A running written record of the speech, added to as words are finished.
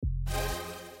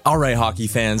All right, hockey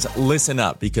fans, listen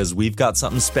up because we've got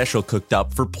something special cooked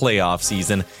up for playoff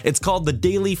season. It's called the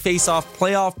Daily Face-Off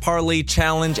Playoff Parlay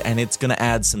Challenge, and it's going to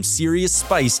add some serious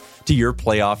spice to your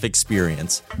playoff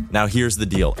experience. Now, here's the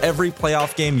deal. Every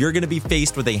playoff game, you're going to be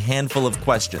faced with a handful of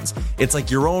questions. It's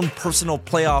like your own personal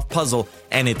playoff puzzle,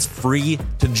 and it's free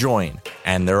to join.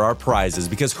 And there are prizes,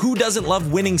 because who doesn't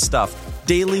love winning stuff?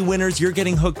 Daily winners, you're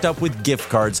getting hooked up with gift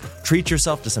cards. Treat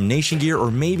yourself to some Nation gear or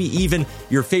maybe even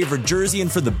your favorite jersey.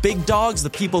 And for the big dogs, the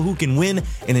people who can win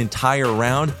an entire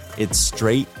round, it's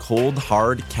straight, cold,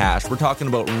 hard cash. We're talking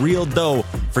about real dough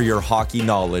for your hockey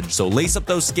knowledge. So lace up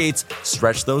those skates,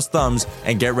 stretch those thumbs,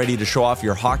 and get ready to show off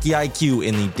your hockey IQ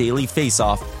in the Daily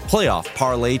Face-Off Playoff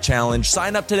Parlay Challenge.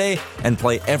 Sign up today and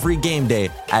play every game day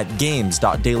at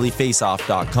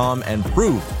games.dailyfaceoff.com and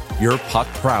prove your puck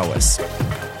prowess.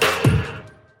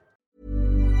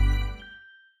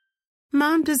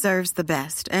 Mom deserves the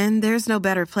best, and there's no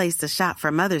better place to shop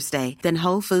for Mother's Day than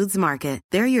Whole Foods Market.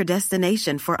 They're your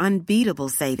destination for unbeatable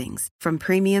savings, from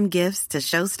premium gifts to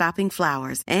show-stopping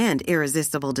flowers and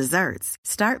irresistible desserts.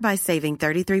 Start by saving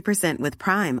 33% with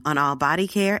Prime on all body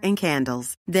care and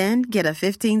candles. Then get a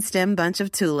 15-stem bunch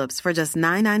of tulips for just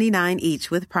 $9.99 each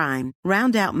with Prime.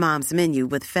 Round out Mom's menu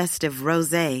with festive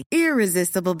rosé,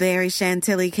 irresistible berry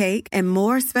chantilly cake, and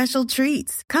more special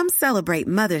treats. Come celebrate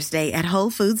Mother's Day at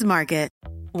Whole Foods Market.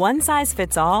 One size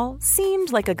fits all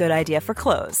seemed like a good idea for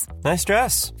clothes. Nice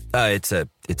dress. It's a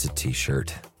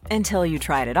t-shirt. Until you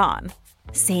tried it on.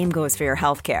 Same goes for your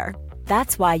healthcare.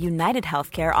 That's why United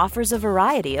Healthcare offers a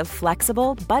variety of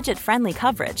flexible, budget-friendly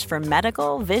coverage for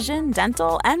medical, vision,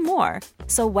 dental, and more.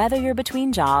 So whether you're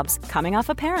between jobs, coming off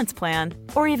a parent's plan,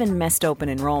 or even missed open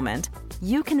enrollment,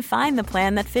 you can find the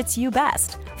plan that fits you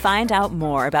best. Find out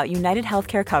more about United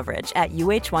Healthcare coverage at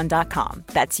uh1.com.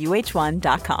 That's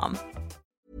uh1.com.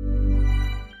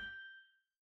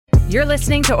 You're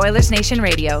listening to Oilers Nation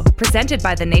Radio, presented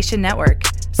by the Nation Network.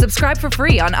 Subscribe for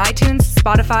free on iTunes,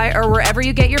 Spotify, or wherever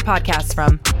you get your podcasts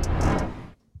from.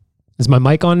 Is my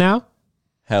mic on now?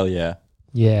 Hell yeah.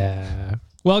 Yeah.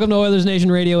 Welcome to Oilers Nation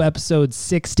Radio, episode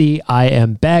 60. I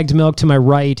am Bagged Milk. To my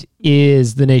right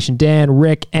is the Nation Dan,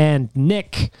 Rick, and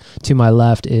Nick. To my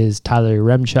left is Tyler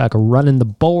Remchuk running the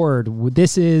board.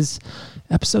 This is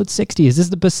episode 60. Is this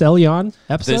the Basellion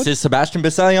episode? This is Sebastian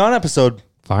Basellion episode.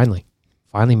 Finally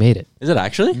made it. Is it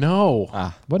actually? No.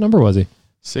 What number was he?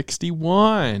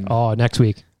 61. Oh, next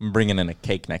week. I'm bringing in a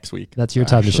cake next week. That's your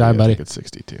time to shine, I buddy. think it's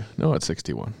 62. No, it's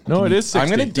 61. No, it is 60.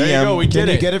 I'm going to DM. There you go. We did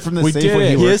it. Get it from the we safe did where it.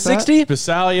 he He works is 60?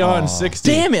 Basellion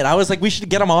 60. Damn it. I was like, we should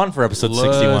get him on for episode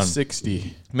 61.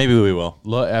 60. Maybe we will.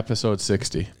 Episode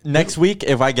 60. Next week,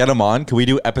 if I get him on, can we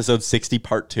do episode 60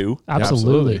 part 2?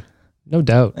 Absolutely. No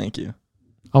doubt. Thank you.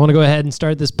 I want to go ahead and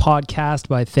start this podcast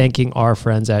by thanking our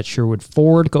friends at Sherwood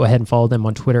Ford. Go ahead and follow them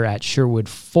on Twitter at Sherwood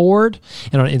Ford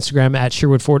and on Instagram at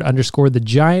Sherwood Ford _the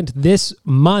Giant. This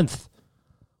month,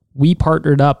 we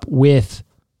partnered up with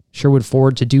Sherwood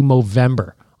Ford to do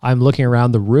Movember. I'm looking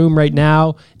around the room right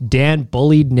now. Dan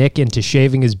bullied Nick into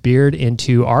shaving his beard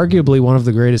into arguably one of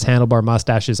the greatest handlebar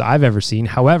mustaches I've ever seen.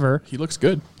 However, He looks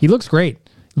good. he looks great.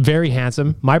 Very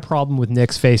handsome. My problem with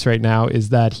Nick's face right now is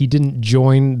that he didn't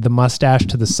join the mustache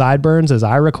to the sideburns as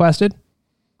I requested.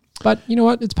 But you know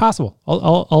what? It's possible.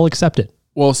 I'll accept it.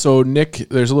 Well, so Nick,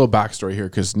 there's a little backstory here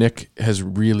because Nick has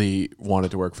really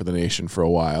wanted to work for the Nation for a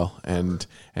while. And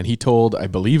he told, I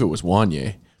believe it was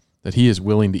Wanye, that he is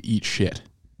willing to eat shit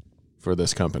for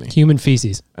this company. Human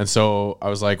feces. And so I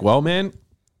was like, well, man,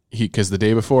 because the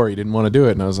day before he didn't want to do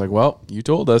it. And I was like, well, you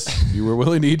told us you were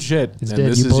willing to eat shit. And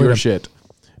this is your shit.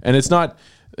 And it's not,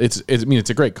 it's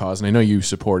a great cause. And I know you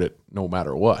support it no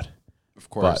matter what. Of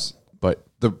course. But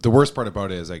the worst part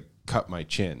about it is I cut my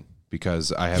chin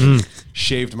because I haven't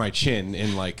shaved my chin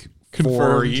in like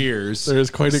 4 years.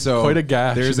 There's quite a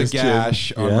gash. There's in a his gash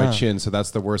chin. on my chin. So that's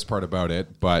the worst part about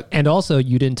it. But And also,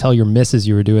 you didn't tell your missus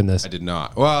you were doing this. I did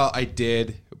not. Well, I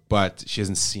did, but she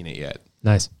hasn't seen it yet.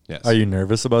 Nice. Yes. Are you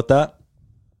nervous about that?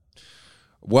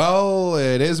 Well,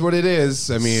 it is what it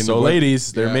is. I mean, So,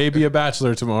 ladies, there may be a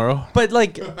bachelor tomorrow. But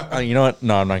like, you know what?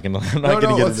 No, I'm not gonna. I'm not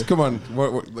gonna get let's into. come on.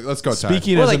 Let's go. Ty.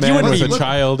 Speaking Well, as like, a you man wouldn't with a be-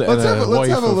 child and Let's a have wife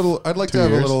a of little. I'd like 2 to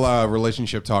have years. a little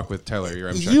relationship talk with Tyler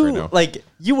Yaremchuk right You now. like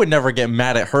you would never get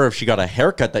mad at her if she got a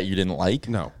haircut that you didn't like.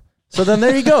 No. So then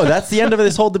there you go. That's the end of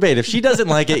this whole debate. If she doesn't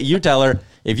like it, you tell her.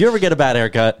 If you ever get a bad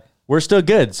haircut, we're still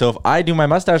good. So if I do my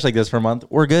mustache like this for a month,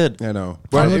 we're good. I know.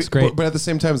 That looks great. But at the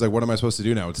same time, it's like, what am I supposed to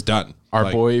do now? It's done. Our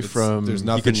Like, boy it's- from- there's You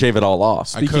nothing. You could shave it all off.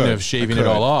 Speaking of shaving it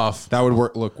all off, that would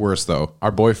look worse though.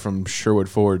 our boy from Sherwood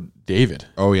Ford, David,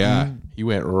 Oh yeah. he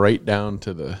went right down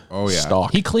to the yeah.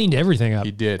 stalk. He cleaned everything up.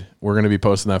 He did. We're going to be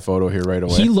posting that photo here right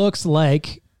away. He looks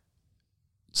like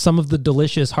some of the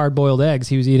delicious hard-boiled eggs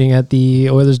he was eating at the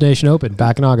Oilers Nation Open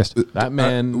back in August. That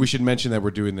man. We should mention that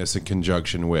we're doing this in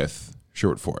conjunction with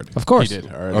Sherwood Ford. Of course. He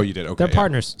did. All right. Oh, you did? Okay. They're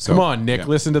partners. So, Come on, Nick.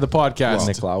 Listen to the podcast.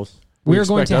 Nick Klaus. We're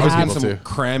going to expect other have people some to.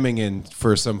 cramming in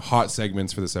for some hot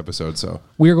segments for this episode. So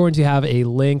We're going to have a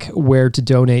link where to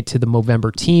donate to the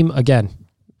Movember team. Again,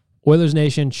 Oilers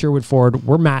Nation, Sherwood Ford,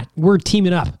 we're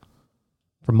teaming up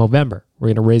for Movember. We're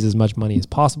going to raise as much money as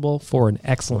possible for an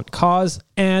excellent cause.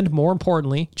 And more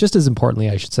importantly, just as importantly,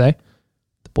 I should say,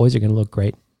 the boys are going to look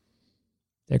great.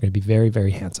 They're going to be very,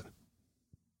 very handsome.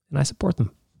 And I support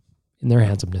them in their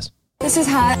handsomeness. This is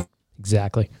hot.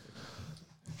 Exactly.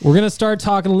 We're going to start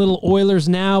talking a little Oilers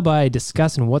now by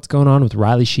discussing what's going on with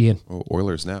Riley Sheehan.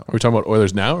 Oilers now. Are we talking about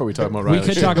Oilers now, or are we talking about Riley? We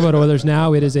could Sheehan? talk about Oilers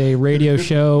now. It is a radio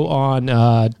show on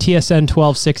TSN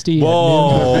 1260.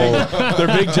 Whoa. They're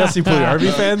big Jesse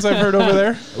Pugliarvi fans, I've heard over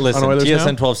there. Listen, on Oilers TSN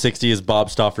Now? 1260 is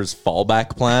Bob Stauffer's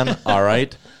fallback plan. All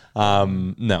right.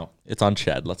 No, it's on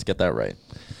Chad. Let's get that right.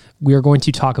 We are going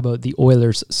to talk about the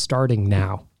Oilers starting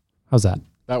now. How's that?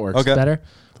 That works. Okay. Better?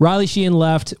 Riley Sheehan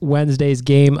left Wednesday's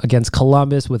game against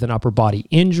Columbus with an upper body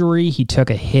injury. He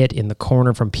took a hit in the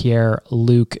corner from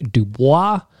Pierre-Luc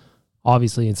Dubois.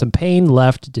 Obviously in some pain,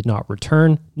 left, did not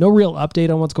return. No real update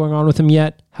on what's going on with him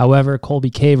yet. However, Colby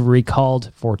Cave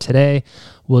recalled for today.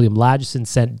 William Lagesson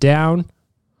sent down.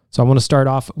 So I want to start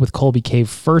off with Colby Cave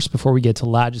first before we get to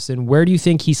Lagesson. Where do you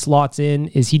think he slots in?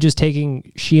 Is he just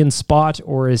taking Sheehan's spot,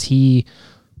 or is he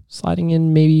sliding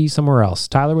in maybe somewhere else?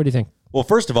 Tyler, what do you think? Well,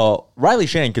 first of all, Riley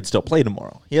Sheehan could still play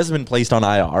tomorrow. He hasn't been placed on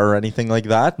IR or anything like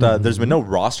that. There's been no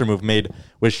roster move made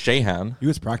with Sheehan. He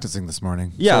was practicing this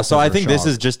morning. Yeah, so I think this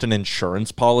is just an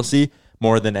insurance policy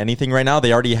more than anything right now.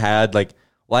 They already had,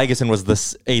 Lagesson was the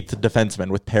 8th defenseman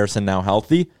with Persson now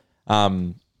healthy.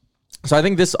 So I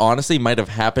think this honestly might have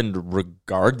happened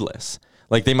regardless.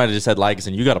 They might have just said,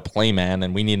 Lagesson, you got to play, man,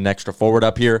 and we need an extra forward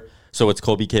up here. So it's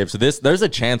Colby Cave. So there's a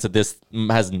chance that this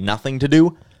has nothing to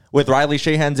do with Riley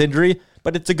Sheehan's injury,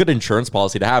 but it's a good insurance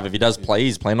policy to have. If he does play,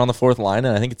 he's playing on the 4th line,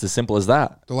 and I think it's as simple as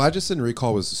that. The Lagesson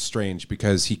recall was strange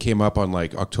because he came up on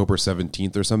October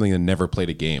 17th or something and never played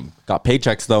a game. Got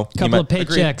paychecks, though. Couple of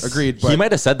paychecks. Agreed. He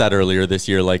might have said that earlier this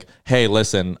year, hey,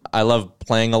 listen, I love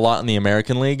playing a lot in the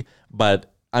American League, but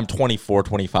I'm 24,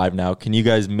 25 now. Can you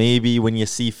guys maybe, when you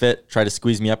see fit, try to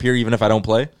squeeze me up here, even if I don't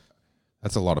play?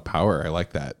 That's a lot of power. I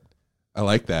like that.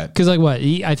 Because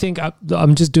I think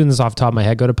I'm just doing this off the top of my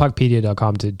head. Go to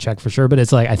puckpedia.com to check for sure. But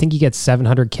it's I think he gets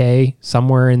 $700K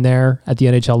somewhere in there at the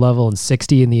NHL level and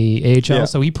 60 in the AHL. Yeah.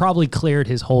 So he probably cleared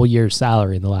his whole year's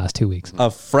salary in the last 2 weeks.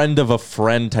 A friend of a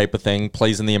friend type of thing,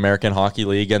 plays in the American Hockey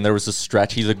League, and there was a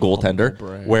stretch, he's a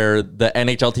goaltender, where the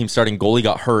NHL team starting goalie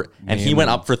got hurt, and he went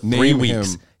up for 3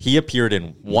 weeks. He appeared in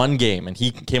one game, and he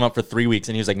came up for 3 weeks,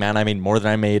 and he was like, man, I made more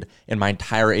than I made in my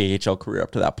entire AHL career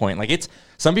up to that point.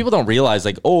 Some people don't realize,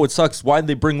 oh, it sucks. Why did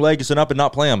they bring Lagesson up and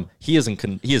not play him? He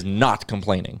is not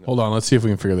complaining. Hold on. Let's see if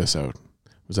we can figure this out.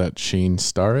 Was that Shane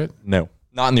Starrett? No,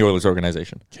 not in the Oilers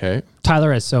organization. Okay.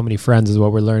 Tyler has so many friends is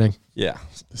what we're learning. Yeah.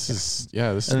 This is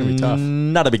going to be tough.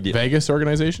 Not a big deal. Vegas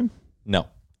organization? No.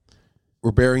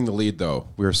 We're bearing the lead, though.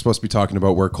 We were supposed to be talking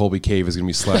about where Colby Cave is going to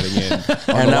be sliding in.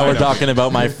 And now we're talking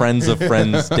about my friends of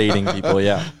friends dating people,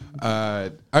 yeah. I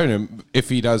don't know. If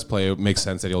he does play, it makes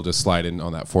sense that he'll just slide in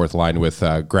on that 4th line with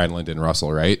Granlund and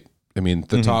Russell, right? I mean,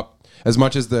 the top, as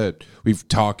much as we've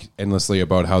talked endlessly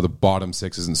about how the bottom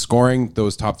 6 isn't scoring,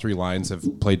 those top 3 lines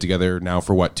have played together now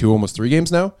for almost 3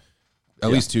 games now?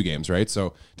 At least 2 games, right? So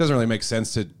it doesn't really make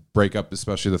sense to break up,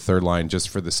 especially the 3rd line, just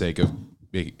for the sake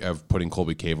of putting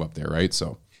Colby Cave up there, right?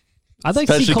 So I'd like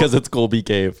to see especially because it's Colby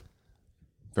Cave.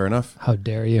 fair enough. How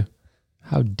dare you?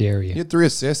 How dare you? He had 3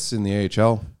 assists in the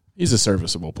AHL. He's a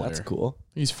serviceable player. That's cool.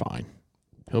 He's fine.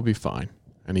 He'll be fine.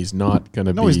 And he's not going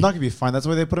to be... No, he's not going to be fine. That's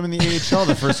why they put him in the AHL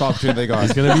the first opportunity they got.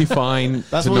 He's going to be fine.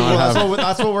 That's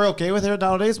what we're okay with here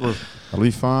nowadays. It'll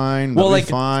be fine. That'll be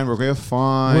fine. We're okay with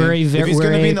fine. If he's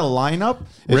going to be in the lineup...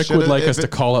 Rick would like us to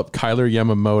call up Kyler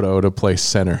Yamamoto to play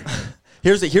center.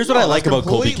 Here's what I like about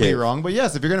Colby Cave. Completely wrong, but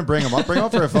yes, if you're going to bring him up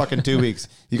for a fucking 2 weeks.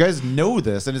 You guys know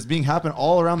this, and it's being happening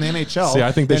all around the NHL. See,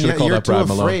 I think they should have called up Brad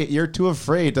Malone. You're too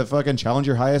afraid to fucking challenge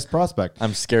your highest prospect.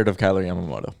 I'm scared of Kyler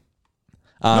Yamamoto.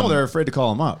 No, they're afraid to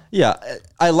call him up. Yeah,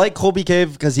 I like Colby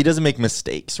Cave because he doesn't make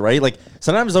mistakes, right?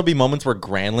 Sometimes there'll be moments where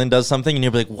Granlund does something and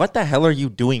you'll be like, what the hell are you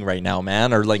doing right now,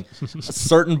 man? Or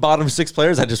certain bottom 6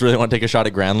 players, I just really want to take a shot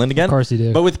at Granlund again. Of course you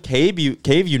do. But with Cave,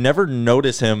 you never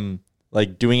notice him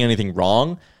doing anything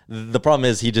wrong. The problem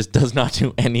is he just does not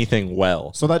do anything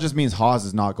well. So that just means Haas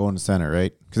is not going to center,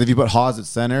 right? Because if you put Haas at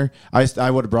center,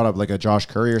 I would have brought up a Josh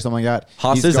Curry or something like that.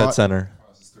 Haas is at center.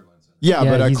 Yeah,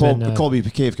 but Colby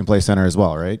Cave can play center as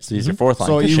well, right? So he's your fourth line.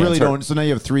 So you really don't. So now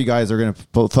you have three guys that are going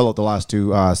to fill out the last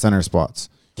two center spots.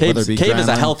 Cave is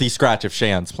a healthy scratch if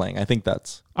Sheahan's playing. I think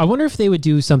that's. I wonder if they would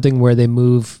do something where they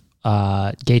move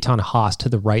Gaetan Haas to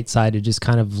the right side to just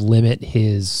kind of limit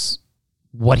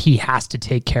what he has to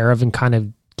take care of and kind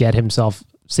of get himself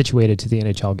situated to the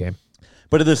NHL game.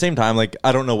 But at the same time, like,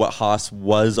 I don't know what Haas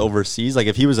was overseas. Like,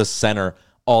 if he was a center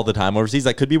all the time overseas,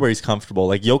 that could be where he's comfortable.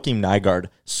 Like, Joakim Nygard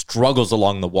struggles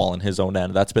along the wall in his own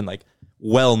end. That's been, like,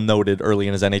 well noted early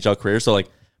in his NHL career. So, like,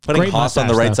 putting Haas on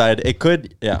the right side, it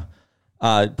could,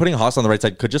 putting Haas on the right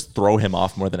side could just throw him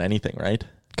off more than anything, right?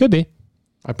 Could be.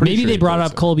 Maybe they brought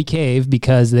up Colby Cave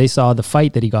because they saw the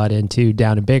fight that he got into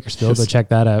down in Bakersfield. Go check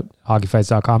that out,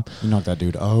 hockeyfights.com. You knocked that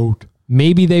dude out.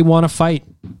 Maybe they want to fight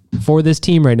for this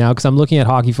team right now because I'm looking at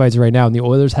Hockey Fights right now and the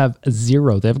Oilers have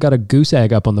 0. They've got a goose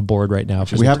egg up on the board right now.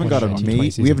 We have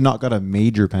not got a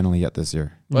major penalty yet this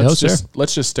year. Let's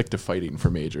just stick to fighting for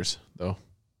majors, though.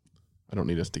 I don't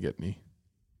need us to get any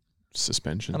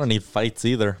suspensions. I don't need fights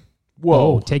either.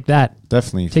 Whoa, take that.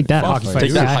 Definitely. Take that, Hockey Fights.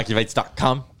 Take that,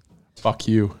 hockeyfights.com. Fuck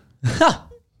you.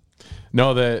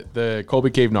 No, the Colby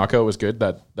Cave knockout was good.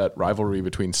 That rivalry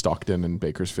between Stockton and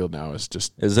Bakersfield now is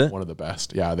just one of the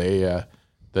best. Yeah, they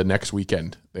the next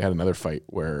weekend they had another fight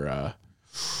where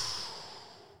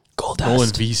Nolan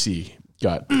Vesey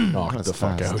got knocked the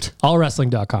fuck out.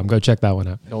 Allwrestling.com. Go check that one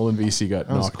out. Nolan Vesey got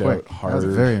knocked out hard. I was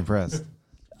very impressed.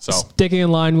 So sticking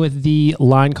in line with the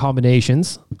line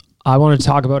combinations, I want to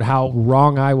talk about how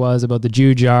wrong I was about the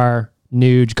Jujar,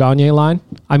 Nuge, Gagne line.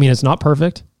 I mean, it's not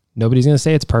perfect. Nobody's going to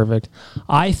say it's perfect.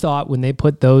 I thought when they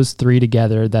put those three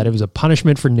together that it was a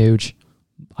punishment for Nuge.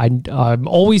 I'm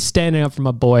always standing up for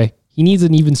my boy. He needs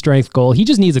an even strength goal. He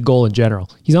just needs a goal in general.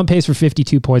 He's on pace for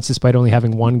 52 points despite only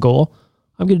having one goal.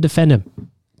 I'm going to defend him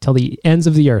till the ends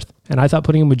of the earth. And I thought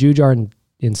putting him with Jujar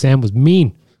and Sam was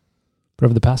mean. But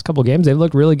over the past couple of games, they've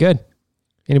looked really good.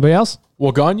 Anybody else?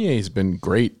 Well, Gagne's been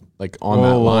great. Like on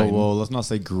that line. Whoa, let's not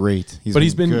say great. He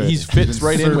fits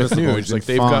right in with Nuge. Like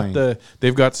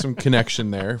they've got some connection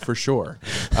there for sure.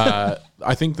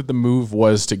 I think that the move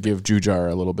was to give Jujar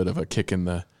a little bit of a kick in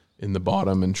the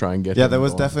bottom and try and get. Yeah, that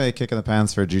was definitely a kick in the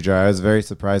pants for Jujar. I was very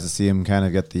surprised to see him kind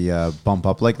of get the bump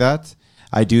up like that.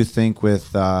 I do think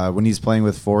with when he's playing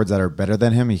with forwards that are better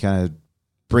than him, he kind of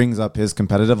brings up his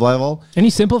competitive level. And he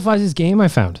simplifies his game, I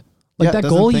found. Like that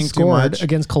goal he scored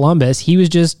against Columbus, he was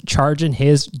just charging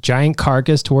his giant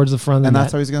carcass towards the front of the net. And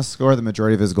that's how he's going to score the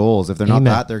majority of his goals. If they're not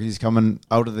that, he's coming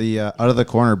out of the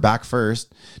corner back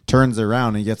first, turns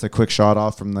around, and he gets a quick shot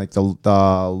off from like the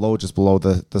low just below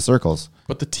the circles.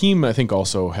 But the team, I think,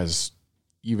 also has,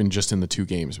 even just in the two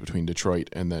games between Detroit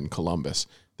and then Columbus,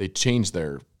 they changed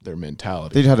their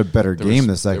mentality. They had a better game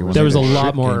the second one. There was a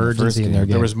lot more urgency in their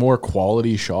game. There was more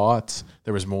quality shots.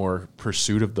 There was more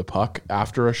pursuit of the puck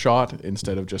after a shot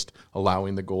instead of just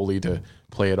allowing the goalie to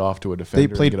play it off to a defender.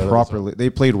 They played properly.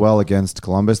 They played well against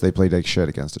Columbus. They played like shit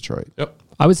against Detroit. Yep.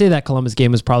 I would say that Columbus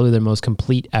game was probably their most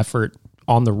complete effort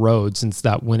on the road since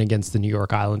that win against the New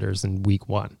York Islanders in week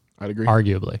 1. I'd agree.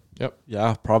 Arguably. Yep.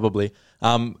 Yeah, probably.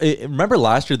 Remember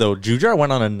last year, though, Jujar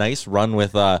went on a nice run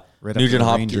with Nugent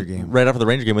Hopkins. Right after the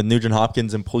Ranger game with Nugent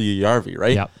Hopkins and Puljujarvi,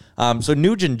 right? Yep. So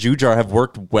Nugent and Jujar have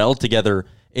worked well together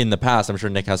in the past. I'm sure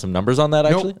Nick has some numbers on that,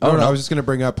 actually. No, I was just going to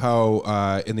bring up how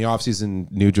in the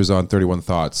offseason, Nuge was on 31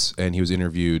 Thoughts, and he was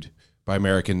interviewed by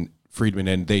American Friedman,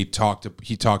 and he talked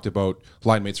about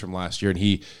line mates from last year, and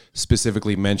he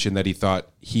specifically mentioned that he thought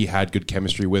he had good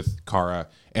chemistry with Kara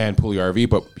and Puljujarvi,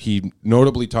 but he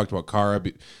notably talked about Kara,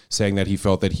 saying that he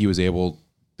felt that he was able,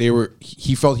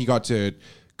 he felt he got to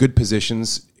good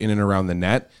positions in and around the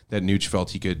net, that Nuge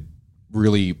felt they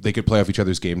could play off each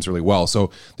other's games really well.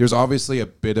 So there's obviously a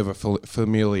bit of a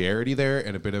familiarity there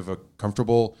and a bit of a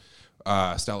comfortable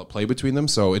style of play between them.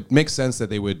 So it makes sense that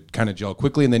they would kind of gel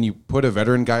quickly. And then you put a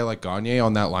veteran guy like Gagne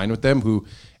on that line with them, who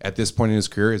at this point in his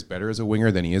career is better as a winger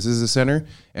than he is as a center.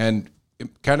 And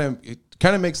it kind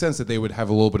of makes sense that they would have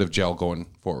a little bit of gel going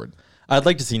forward. I'd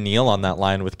like to see Neil on that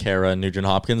line with Kara and Nugent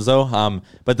Hopkins, though.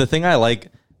 But the thing I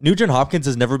like, Nugent Hopkins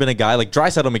has never been a guy like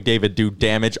Draisaitl, McDavid do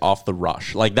damage off the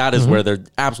rush. Like that is where they're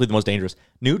absolutely the most dangerous.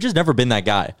 Nuge has never been that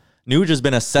guy. Nuge has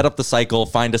been a set up the cycle,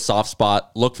 find a soft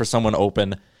spot, look for someone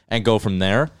open, and go from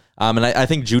there. And I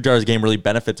think Jujar's game really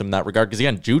benefits him in that regard because,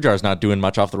 again, Jujar's not doing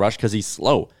much off the rush because he's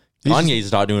slow.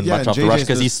 Gagne's not doing much off the rush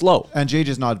because he's slow. And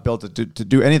JJ's not built to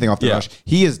do anything off the rush.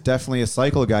 He is definitely a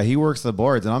cycle guy. He works the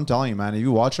boards, and I'm telling you, man, if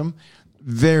you watch him,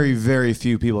 very, very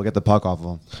few people get the puck off of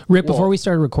him. Rick, before we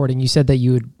started recording, you said that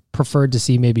you would preferred to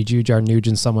see maybe Jujar,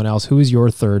 Nugent, someone else. Who is your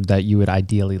third that you would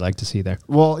ideally like to see there?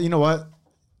 Well, you know what?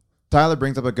 Tyler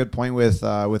brings up a good point with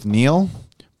Neil.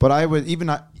 But I would even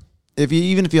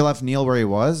if you left Neal where he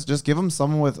was, just give him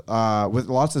someone with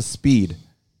lots of speed.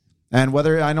 And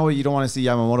whether I know you don't want to see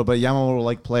Yamamoto, but Yamamoto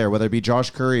like player, whether it be Josh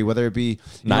Curry, whether it be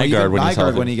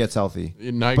Nygaard when he gets healthy.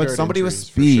 But somebody with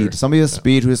speed, somebody with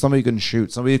speed, who's somebody who can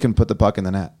shoot, somebody who can put the puck in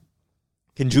the net.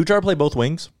 Can Jujar play both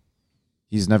wings?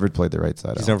 He's never played the right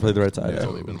side. He's never played the right side. Yeah,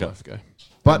 only been left guy.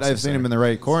 But I've seen him in the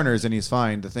right corners, and he's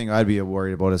fine. The thing I'd be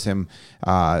worried about is him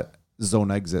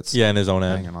zone exits. Yeah, in his own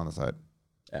end. Hanging on the side.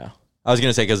 Yeah. I was going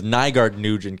to say, because Nygaard,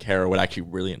 Nugent, Kara would actually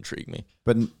really intrigue me.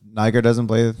 But Nygaard doesn't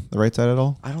play the right side at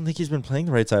all? I don't think he's been playing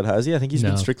the right side, has he? I think he's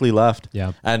been strictly left.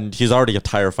 Yeah. And he's already a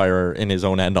tire fire in his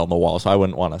own end on the wall, so I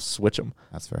wouldn't want to switch him.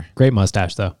 That's fair. Great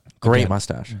mustache, though. Great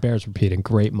mustache. Bears repeating.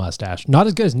 Great mustache. Not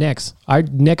as good as Nick's.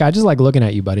 Nick, I just like looking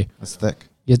at you, buddy. It's thick.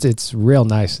 It's real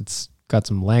nice. It's got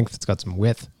some length. It's got some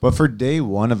width. But for day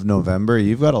 1 of November,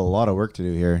 you've got a lot of work to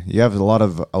do here. You have a lot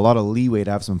of leeway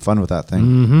to have some fun with that thing.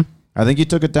 Mm-hmm. I think you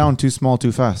took it down too small,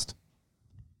 too fast.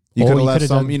 You could have left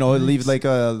some, leave like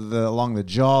along the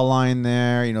jawline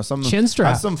there, some chin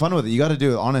strap. Have some fun with it. You got to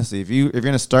do it honestly. If you're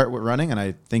going to start with running, and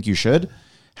I think you should,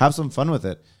 have some fun with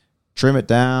it. Trim it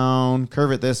down,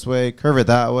 curve it this way, curve it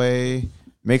that way.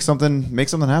 Make something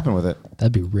happen with it.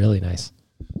 That'd be really nice.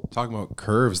 Talking about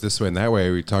curves this way and that way.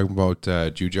 Are we talking about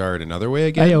Jujar in another way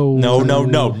again? Ayo. No.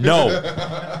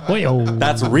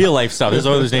 That's real life stuff. This is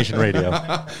Oilers Nation Radio.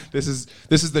 This is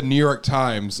the New York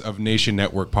Times of Nation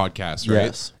Network podcast,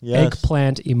 right? Yes.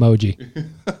 Eggplant emoji.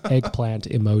 Eggplant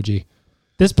emoji.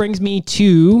 This brings me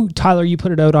to, Tyler, you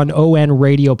put it out on ON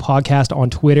Radio Podcast on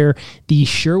Twitter, the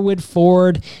Sherwood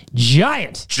Ford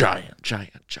Giant.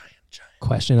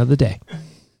 Question of the day.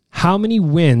 How many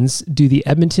wins do the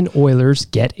Edmonton Oilers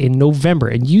get in November?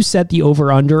 And you set the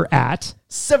over-under at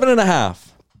 7.5.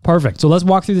 Perfect. So let's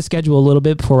walk through the schedule a little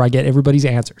bit before I get everybody's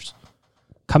answers.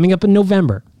 Coming up in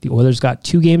November, the Oilers got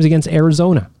 2 games against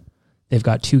Arizona. They've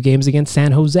got 2 games against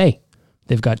San Jose.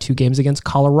 They've got 2 games against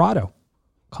Colorado.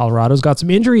 Colorado's got some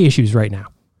injury issues right now.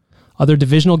 Other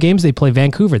divisional games, they play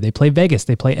Vancouver, they play Vegas,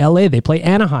 they play LA, they play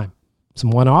Anaheim.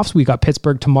 Some one-offs, we got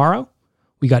Pittsburgh tomorrow.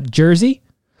 We got Jersey.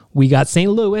 We got St.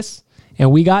 Louis,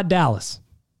 and we got Dallas.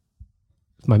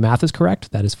 If my math is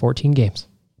correct, that is 14 games,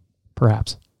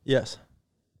 perhaps. Yes.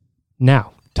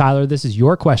 Now, Tyler, this is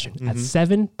your question. At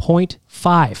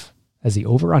 7.5 as the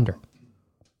over-under.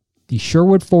 The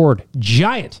Sherwood Ford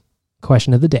Giant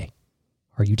question of the day.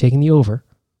 Are you taking the over,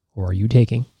 or are you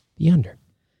taking the under?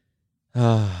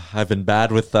 I've been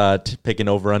bad with picking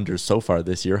over-unders so far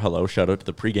this year. Hello, shout out to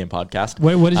the pregame podcast.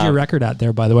 Wait, what is your record at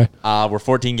there, by the way? We're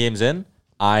 14 games in.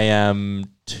 I am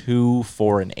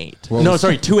 2-4-8.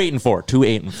 2-8-4.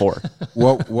 2-8-4.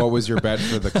 What was your bet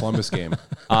for the Columbus game?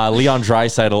 Leon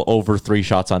Draisaitl over 3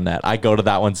 shots on net. I go to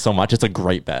that one so much. It's a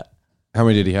great bet. How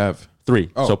many did he have? 3.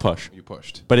 So push. You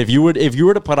pushed. But if you were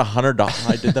to put $100,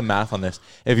 I did the math on this.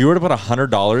 If you were to put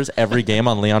 $100 every game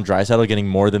on Leon Draisaitl getting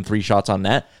more than 3 shots on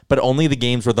net, but only the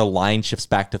games where the line shifts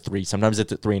back to 3. Sometimes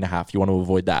it's at 3.5. You want to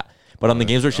avoid that. But on the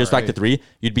games where it shifts back to 3,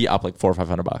 you'd be up like $400 or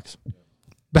 $500.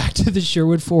 Back to the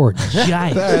Sherwood Ford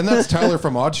Giant. And that's Tyler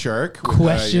from Oddshark.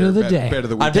 Question of the day.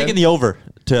 I'm taking the over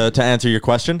to answer your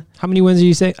question. How many wins do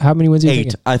you say? How many wins? 8.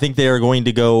 Thinking? I think they are going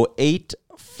to go 8,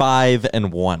 5,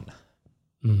 and 1.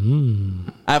 Mm-hmm.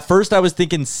 At first, I was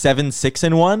thinking 7, 6,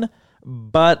 and 1,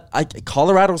 but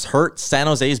Colorado's hurt. San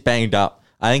Jose's banged up.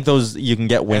 I think those you can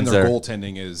get wins and their there.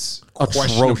 Goaltending is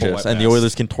atrocious, and the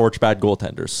Oilers can torch bad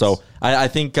goaltenders. So I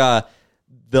think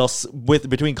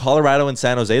between Colorado and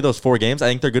San Jose, those 4 games, I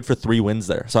think they're good for 3 wins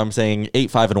there. So I'm saying 8,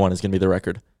 5, and 1 is going to be the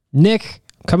record. Nick,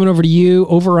 coming over to you,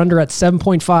 over under at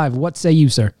 7.5. What say you,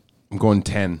 sir? I'm going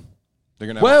 10. They're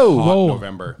going to have a hot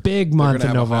November. Big month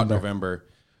in November.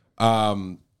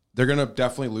 They're going to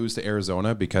definitely lose to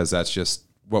Arizona because that's just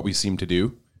what we seem to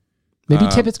do. Maybe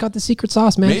Tippett's got the secret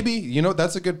sauce, man. Maybe.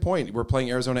 That's a good point. We're playing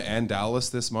Arizona and Dallas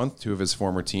this month, 2 of his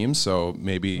former teams. So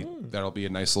maybe that'll be a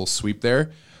nice little sweep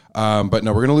there. But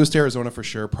no, we're going to lose to Arizona for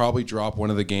sure. Probably drop one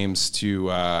of the games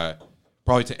to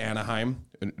Anaheim,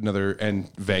 and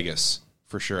Vegas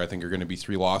for sure. I think are going to be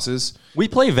 3 losses. We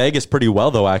play Vegas pretty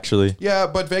well though, actually. Yeah,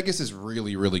 but Vegas is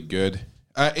really, really good.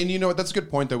 And you know what? That's a good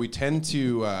point though. We tend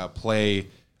to play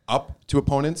up to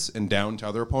opponents and down to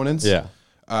other opponents. Yeah.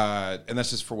 And that's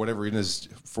just for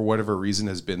whatever reason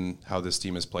has been how this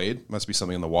team has played. Must be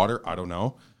something in the water. I don't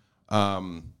know.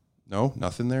 No,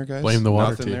 nothing there, guys. Blame the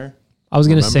water nothing team. there. I was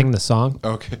going to sing the song.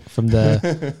 Okay. From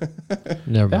the...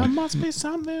 Never mind. There must be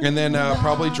something. And then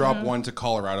probably drop one to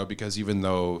Colorado because even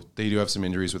though they do have some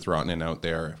injuries with Rantanen out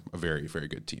there, a very, very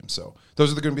good team. So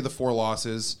those are going to be the 4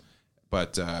 losses,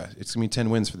 but it's going to be 10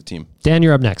 wins for the team. Dan,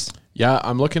 you're up next. Yeah,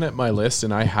 I'm looking at my list,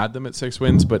 and I had them at 6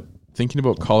 wins, but thinking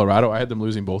about Colorado. I had them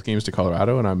losing both games to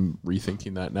Colorado, and I'm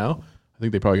rethinking that now. I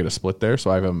think they probably get a split there,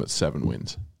 so I have them at 7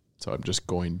 wins. So I'm just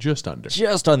going just under.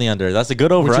 Just on the under. That's a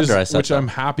good over-under, I said. Which I'm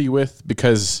happy with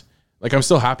because, like, I'm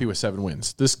still happy with 7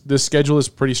 wins. This schedule is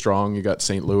pretty strong. You got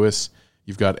St. Louis.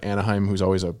 You've got Anaheim, who's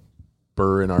always a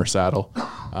burr in our saddle.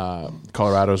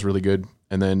 Colorado's really good.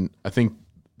 And then I think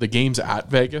the games at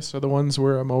Vegas are the ones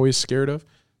where I'm always scared of.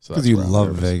 Because you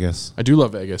love Vegas. I do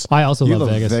love Vegas. I also love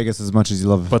Vegas. Vegas as much as you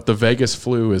love. But the Vegas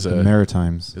flu is the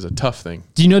Maritimes is a tough thing.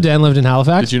 Do you know Dan lived in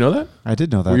Halifax? Did you know that? I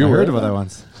did know that. Were you I aware heard of about that? that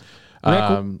once.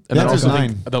 And then answer's also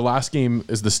 9. the last game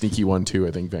is the sneaky one too.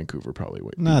 I think Vancouver probably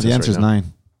wins. No, the answer's 9.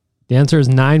 The answer is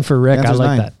 9 for Rick. I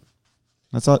like 9. that.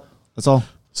 That's all.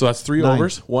 So that's 3 9.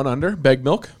 overs, 1 under. Beg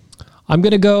milk. I'm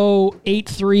gonna go 8,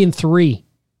 3, and 3.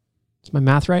 Is my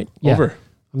math right? Yeah. Over.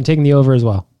 I'm taking the over as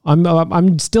well.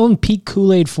 I'm still in peak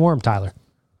Kool-Aid form, Tyler.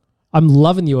 I'm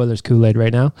loving the Oilers Kool-Aid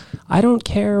right now. I don't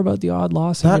care about the odd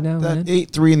loss right now, man. 8,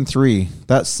 3, and 3.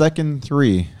 That second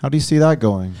 3. How do you see that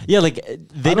going? Yeah, like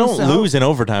they don't lose in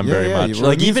overtime very much. Well,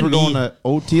 Like even we're going to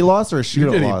OT loss or a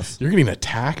shootout loss. You're getting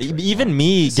attacked. Even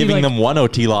me giving them 1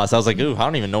 OT loss, I was like, ooh, I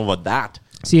don't even know about that.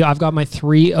 See, I've got my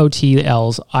 3 OT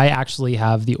L's. I actually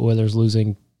have the Oilers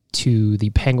losing to the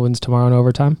Penguins tomorrow in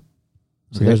overtime.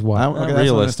 So there's one. Okay, that's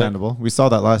understandable. We saw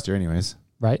that last year anyways.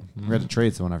 Right? We're going to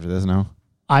trade someone after this now.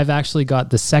 I've actually got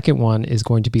the second one is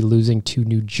going to be losing to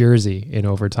New Jersey in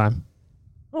overtime.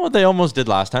 Oh, they almost did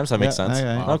last time, so that makes sense.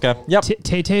 Okay. Yep.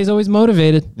 Tay-Tay's always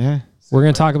motivated. Yeah. We're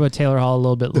going to talk about Taylor Hall a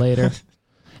little bit later.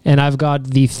 And I've got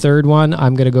the third one.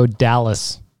 I'm going to go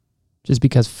Dallas. Just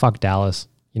because fuck Dallas,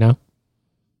 you know?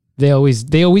 They always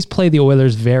play the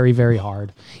Oilers very, very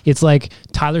hard. It's like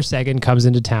Tyler Seguin comes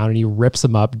into town and he rips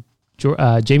them up.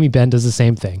 Jamie Benn does the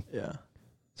same thing. Yeah.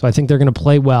 So I think they're going to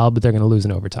play well, but they're going to lose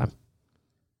in overtime.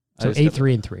 So 8,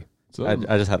 3, and 3. So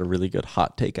I just had a really good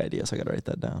hot take idea, so I got to write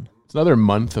that down. It's another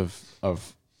month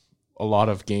of a lot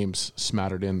of games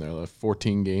smattered in there. Like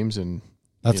 14 games in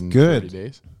good. 30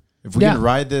 days. If we can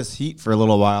ride this heat for a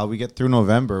little while, we get through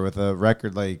November with a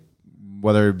record like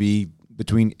whether it be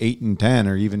between 8 and 10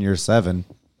 or even year 7.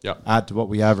 Yeah. Add to what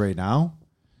we have right now,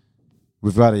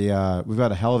 we've got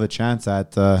a hell of a chance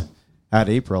at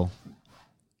April.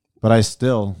 But I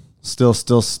still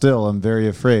am very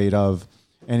afraid of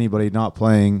anybody not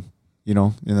playing, in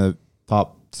the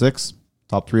top 6,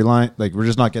 top 3 line. Like, we're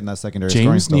just not getting that secondary scoring.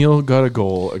 James Neal got a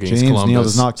goal against Columbus. Neal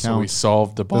does not count. So we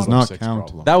solved the bottom 6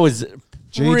 problem. That was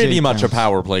pretty much a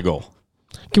power play goal.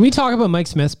 Can we talk about Mike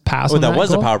Smith's pass? That was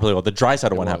goal? A power play goal. The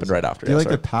Draisaitl one happened right after. Do you like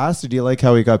the pass, or do you like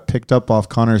how he got picked up off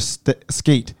Connor's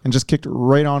skate and just kicked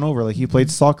right on over like he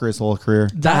played soccer his whole career?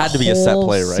 That had to be a set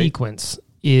play, right? Sequence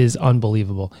is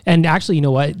unbelievable. And actually, you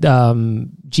know what?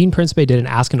 Gene Principe did an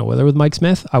Ask an Oiler with Mike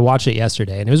Smith. I watched it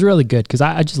yesterday, and it was really good because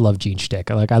I just love Gene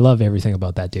shtick. I love everything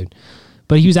about that dude.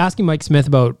 But he was asking Mike Smith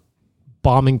about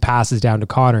bombing passes down to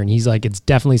Connor, and he's like, it's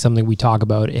definitely something we talk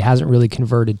about. It hasn't really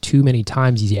converted too many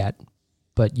times yet,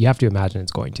 but you have to imagine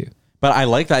it's going to. But I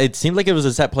like that. It seemed like it was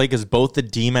a set play because both the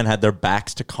D-men had their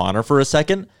backs to Connor for a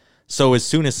second. So as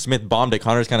soon as Smith bombed it,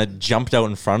 Connor's kind of jumped out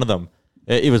in front of them.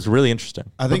 It was really interesting.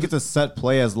 I think it's a set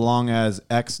play as long as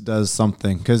X does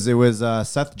something, because it was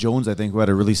Seth Jones, I think, who had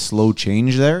a really slow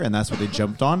change there, and that's what they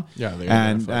jumped on. Yeah,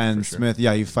 and Smith,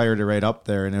 he fired it right up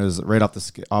there, and it was right off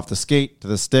the skate to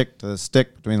the stick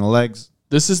between the legs.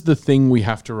 This is the thing we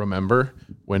have to remember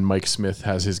when Mike Smith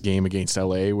has his game against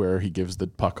LA, where he gives the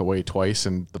puck away twice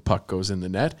and the puck goes in the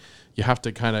net. You have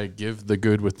to kind of give the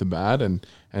good with the bad,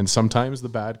 and sometimes the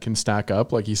bad can stack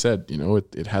up. Like he said,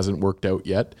 it hasn't worked out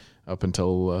yet up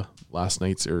until last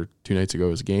night's or 2 nights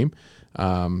ago's game.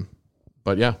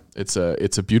 But yeah, it's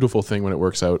a beautiful thing when it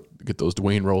works out. Get those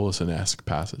Dwayne Rollison-esque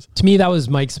passes. To me, that was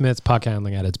Mike Smith's puck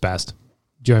handling at its best.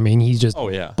 Do you know what I mean? He's just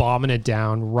bombing it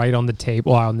down right on the tape,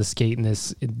 on the skate in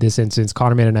this instance.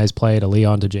 Connor made a nice play to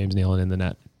Leon to James Neal and in the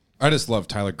net. I just love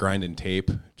Tyler grinding tape,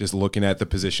 just looking at the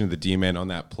position of the D-man on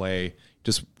that play,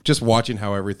 just watching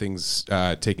how everything's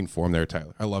taking form there,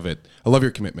 Tyler. I love it. I love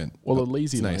your commitment. Well, the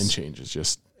lazy line change is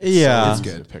just it's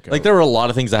good to pick up. Like there were a lot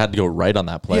of things that had to go right on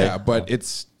that play. Yeah, but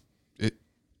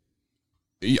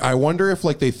I wonder if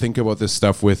they think about this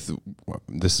stuff with,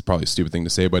 this is probably a stupid thing to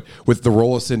say, but with the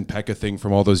Rollison Pekka thing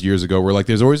from all those years ago, where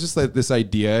there's always just this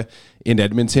idea in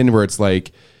Edmonton where it's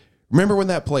like, remember when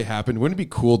that play happened? Wouldn't it be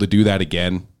cool to do that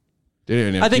again?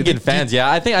 I think in fans,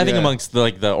 I think amongst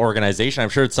the organization, I'm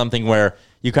sure it's something where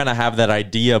you kind of have that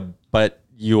idea, but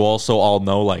you also all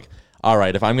know all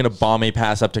right, if I'm going to bomb a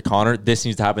pass up to Connor, this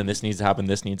needs to happen, this needs to happen,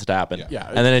 this needs to happen. Yeah.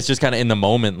 And then it's just kind of in the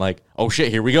moment, like, oh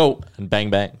shit, here we go. And bang,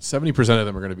 bang. 70% of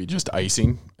them are going to be just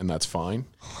icing, and that's fine.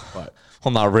 But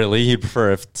well, not really. He'd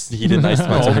prefer if he didn't ice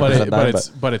about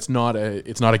 70%. But it's not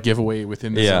a giveaway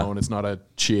within the zone. It's not a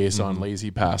Chiasson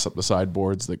lazy pass up the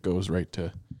sideboards that goes right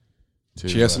to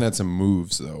Chiasson had some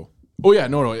moves, though. Oh, yeah.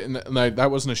 No. And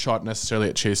that wasn't a shot necessarily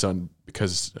at Chiasson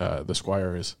because the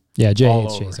Squire is Jay all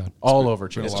hates over. Chiasson. All over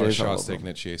Been a Chiasson. lot of shots taken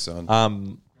at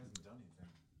Chiasson.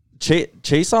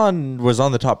 Chiasson was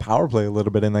on the top power play a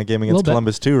little bit in that game against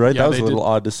Columbus too, right? Yeah, that was a little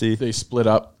odd to see. They split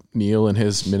up Neil and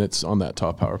his minutes on that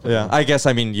top power play. Yeah, I guess,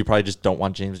 I mean, you probably just don't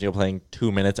want James Neal playing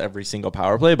 2 minutes every single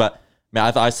power play, but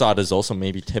man, I saw it as also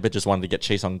maybe Tippett just wanted to get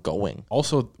Chiasson going.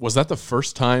 Also, was that the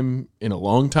first time in a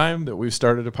long time that we've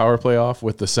started a power play off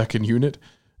with the second unit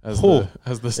as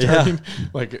the starting? Yeah.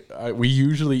 Like we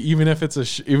usually, even if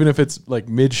it's like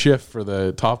mid shift for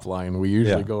the top line, we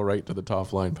usually go right to the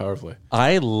top line power play.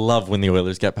 I love when the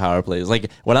Oilers get power plays.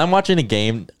 Like when I'm watching a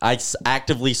game, I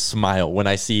actively smile when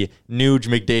I see Nuge,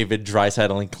 McDavid,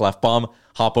 Draisaitl, and Clefbaum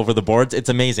hop over the boards. It's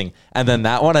amazing. And then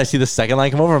that one, I see the second line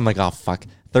come over. I'm like, oh fuck.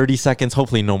 30 seconds,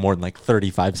 hopefully no more than like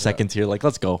 35 seconds here. Like,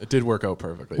 let's go. It did work out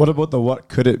perfectly. What about the what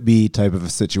could it be type of a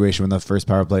situation when the first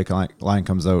power play line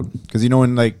comes out? Because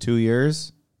in like 2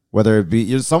 years, whether it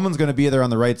be someone's going to be there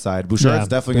on the right side, Bouchard's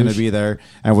definitely going to be there,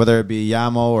 and whether it be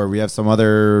Yamo or we have some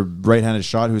other right-handed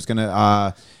shot who's going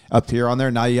to appear on there.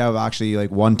 Now you have actually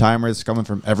like one-timers coming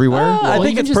from everywhere. I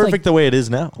think it's perfect the way it is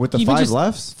now. With the 5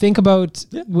 lefts? Think about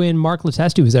when Mark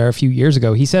Letestu was there a few years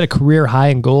ago. He set a career high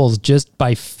in goals just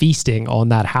by feasting on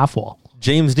that half wall.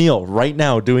 James Neal right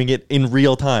now doing it in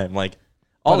real time. Like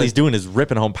all he's doing is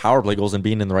ripping home power play goals and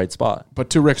being in the right spot. But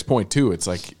to Rick's point too, it's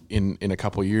like in a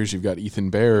couple of years you've got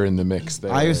Ethan Bear in the mix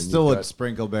there. I still would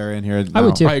sprinkle Bear in here. I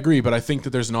would too. I agree, but I think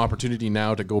that there's an opportunity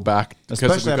now to go back,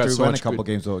 especially after we went a couple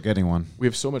games without getting one. We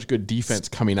have so much good defense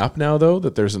coming up now, though,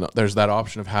 that there's that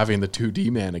option of having the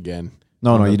 2D man again.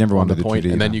 No, you never want to do point,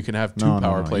 2D, and then you can have two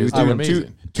power plays. That's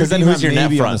amazing. Because then who's your net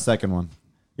front? On the second one.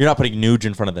 You're not putting Nuge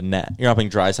in front of the net. You're not putting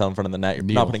Draisaitl in front of the net. You're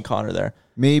not putting Connor there.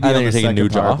 Maybe on the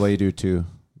second power play you do too.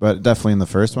 But definitely in the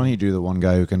first one, you do the one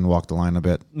guy who can walk the line a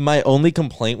bit. My only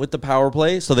complaint with the power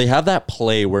play, so they have that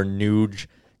play where Nuge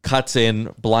cuts in,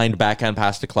 blind backhand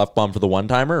pass to Clefbaum for the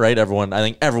one-timer, right? I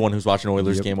think everyone who's watching an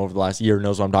Oilers game over the last year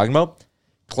knows what I'm talking about.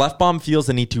 Clefbaum feels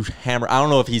the need to hammer. I don't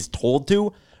know if he's told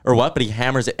to or what, but he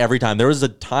hammers it every time. There was a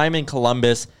time in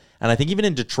Columbus, and I think even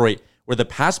in Detroit, where the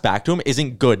pass back to him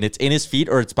isn't good, and it's in his feet,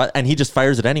 and he just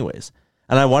fires it anyways.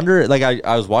 And I wonder, like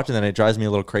I was watching that, and it drives me a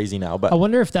little crazy now. But I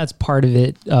wonder if that's part of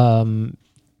it,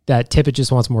 that Tippett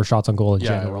just wants more shots on goal in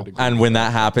general. And when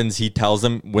that happens, he tells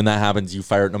them, when that happens, you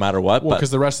fire it no matter what. Well,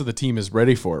 because the rest of the team is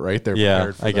ready for it, right? They're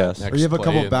prepared for I guess. Or you have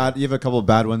a couple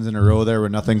bad ones in a row there where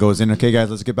nothing goes in. Okay, guys,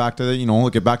 let's get back to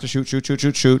get back to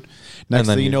shoot. Next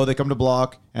thing you know, they come to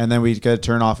block, and then we get to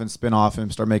turn off and spin off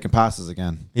and start making passes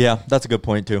again. Yeah, that's a good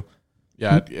point too.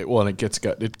 Yeah, and it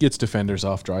gets defenders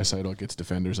off Draisaitl, it gets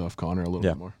defenders off Connor a little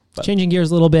bit more. But changing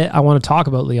gears a little bit, I want to talk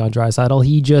about Leon Draisaitl.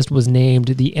 He just was named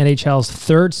the NHL's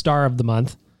third star of the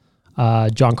month.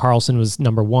 John Carlson was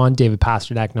number 1, David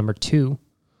Pastrnak number 2.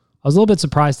 I was a little bit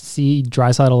surprised to see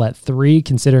Draisaitl at 3,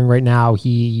 considering right now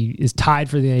he is tied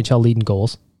for the NHL lead in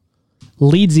goals.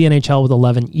 Leads the NHL with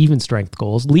 11 even strength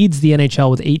goals, leads the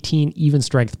NHL with 18 even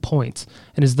strength points,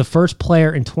 and is the first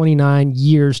player in 29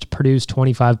 years to produce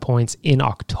 25 points in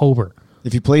October.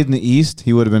 If he played in the East,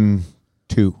 he would have been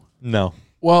 2. No.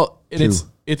 Well,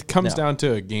 it comes down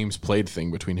to a games played thing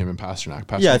between him and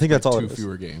Pastrnak. I think that's all 2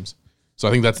 fewer games. So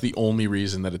I think that's the only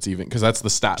reason that it's even, because that's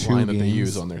the stat line that they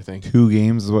use on their thing. 2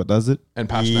 games is what does it? And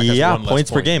Pastrnak has one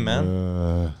points less per game,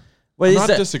 man. I'm not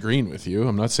disagreeing with you.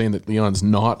 I'm not saying that Leon's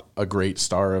not a great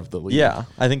star of the league. Yeah,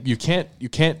 I think you can't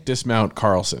dismant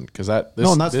Carlson because that's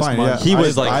fine. Yeah. He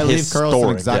was I leave Carlson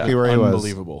exactly where he was.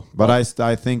 Unbelievable. But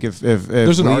I think if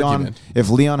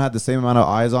Leon had the same amount of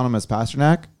eyes on him as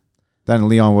Pastrnak, then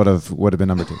Leon would have been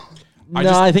number 2.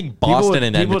 I think Boston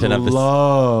and Edmonton have this.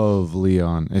 Love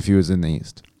Leon if he was in the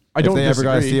East. If they ever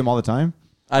got to see him all the time.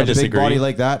 I disagree. Big body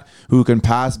like that, who can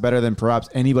pass better than perhaps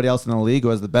anybody else in the league, who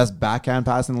has the best backhand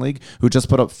pass in the league, who just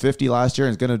put up 50 last year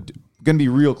and is going to be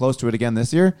real close to it again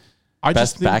this year.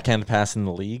 Best backhand pass in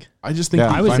the league? I just think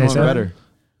I would say so. Better.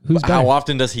 Who's better? How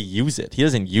often does he use it? He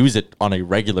doesn't use it on a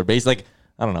regular basis. Like,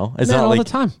 I don't know. It's not all the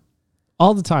time.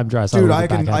 All the time, Draisaitl. Dude, I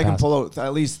can pull out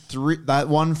at least 3. That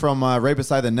one from right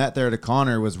beside the net there to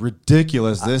Connor was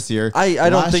ridiculous this year.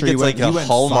 I don't think it's like a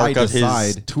hallmark of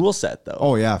his tool set, though.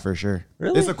 Oh, yeah, for sure.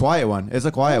 Really? It's a quiet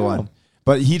one. But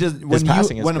But he does when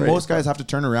great. most guys have to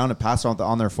turn around and pass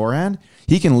on their forehand,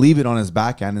 he can leave it on his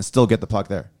backhand and still get the puck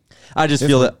there. I just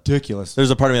feel that ridiculous.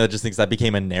 There's a part of me that just thinks that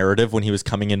became a narrative when he was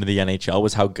coming into the NHL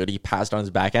was how good he passed on his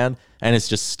backhand, and it's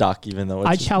just stuck. Even though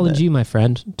I challenge you, my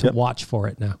friend, to watch for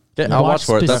it now. Yeah, I'll watch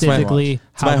for it. That's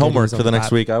my homework for the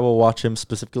next week. I will watch him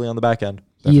specifically on the backhand.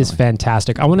 He is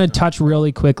fantastic. I want to touch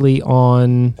really quickly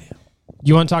on.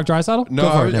 You want to talk Draisaitl? No,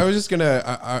 I was just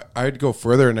gonna. I'd go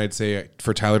further, and I'd say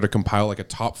for Tyler to compile like a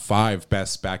top 5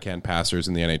 best backhand passers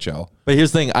in the NHL. But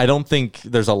here's the thing: I don't think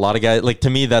there's a lot of guys. Like to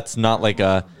me, that's not like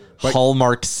a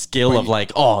hallmark skill of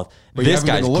like, this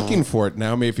guy's looking for it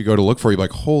now. Maybe if you go to look for it, you're like,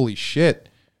 holy shit.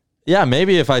 Yeah,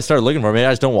 maybe if I start looking for it, maybe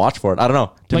I just don't watch for it. I don't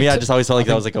know. To me, I just always felt like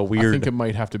that was like a weird. I think it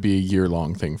might have to be a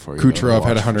year-long thing for you. Kucherov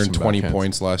had 120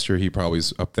 points last year. He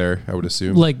probably's up there, I would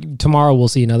assume. Like tomorrow, we'll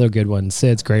see another good one.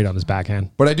 Sid's great on his backhand.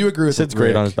 But I do agree with Sid's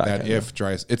great on his backhand. That if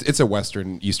it's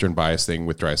a Eastern bias thing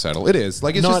with Draisaitl. It is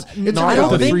like it's not a I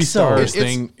don't the think 3 so. stars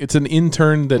thing. It's an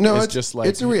intern that is just like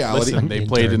it's a reality. Listen, they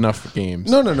played enough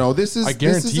games. No. This is I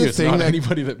guarantee you, it's thing not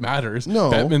anybody that matters. No,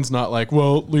 Bettman's not like,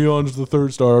 well, Leon's the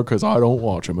 3rd star because I don't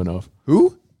watch him enough.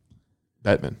 Who?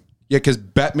 Bettman. Yeah, because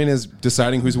Bettman is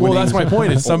deciding who's winning. Well, that's my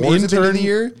point. It's some intern of the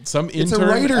year. It's a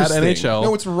writer's at NHL.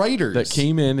 No, it's writers that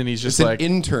came in, and he's just it's like an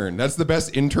intern. That's the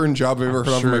best intern job I've ever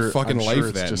heard of in my fucking life.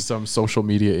 It's then just some social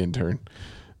media intern.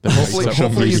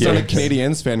 Hopefully he's not a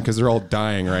Canadiens fan because they're all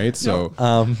dying, right? So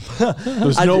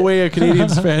there's no way a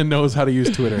Canadiens fan knows how to use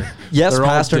Twitter. Yes,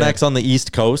 Pasternak's on the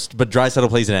East Coast, but Draisaitl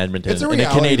plays in Edmonton it's a in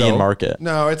reality, a Canadian though. market.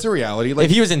 No, it's a reality. Like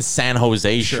if he was in San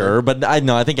Jose, sure, but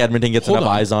I think Edmonton gets enough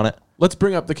eyes on it. Let's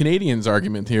bring up the Canadiens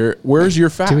argument here. Where's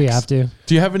your facts? Do we have to?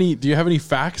 Do you have any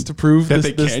facts to prove that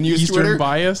this, they can use Eastern Twitter?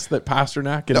 bias that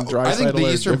Pasternak and Draisaitl? I think the are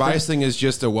Eastern different? bias thing is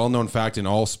just a well-known fact in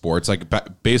all sports, like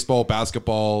baseball,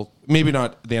 basketball. Maybe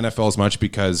not the NFL as much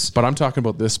because, but I'm talking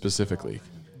about this specifically.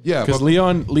 Yeah, because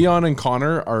Leon and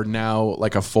Connor are now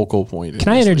like a focal point. Can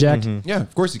I interject? Mm-hmm. Yeah,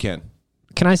 of course you can.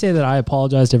 Can I say that I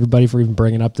apologize to everybody for even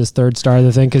bringing up this 3rd star of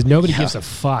the thing? Because nobody gives a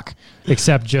fuck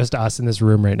except just us in this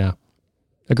room right now.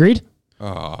 Agreed?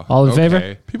 All in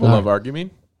favor? People love arguing.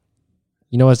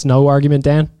 You know what's no argument,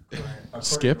 Dan?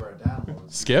 Skip.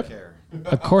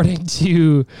 According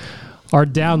to our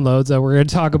downloads that we're going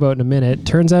to talk about in a minute,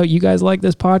 turns out you guys like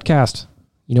this podcast.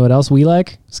 You know what else we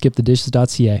like?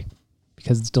 Skipthedishes.ca,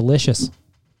 because it's delicious.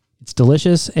 It's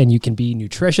delicious, and you can be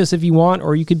nutritious if you want,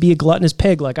 or you could be a gluttonous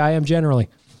pig like I am generally.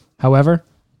 However,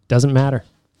 doesn't matter.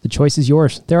 The choice is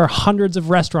yours. There are hundreds of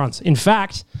restaurants. In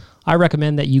fact, I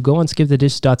recommend that you go on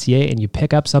skipthedishes.ca and you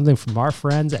pick up something from our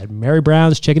friends at Mary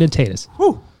Brown's Chicken and Taters.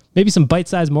 Woo! Maybe some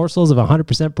bite-sized morsels of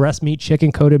 100% breast meat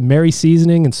chicken coated Mary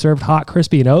seasoning and served hot,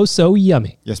 crispy, and oh so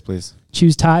yummy. Yes, please.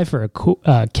 Choose Thai for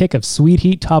a kick of sweet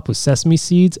heat topped with sesame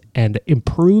seeds and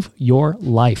improve your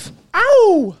life.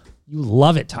 Ow! You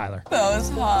love it, Tyler. That was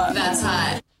hot. That's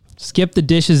hot.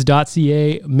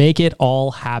 Skipthedishes.ca. Make it all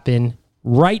happen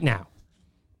right now.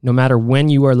 No matter when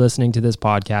you are listening to this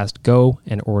podcast, go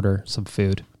and order some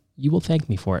food. You will thank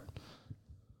me for it.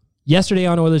 Yesterday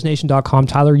on OilersNation.com,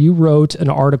 Tyler, you wrote an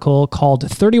article called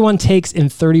 31 Takes in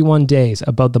 31 Days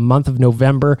about the month of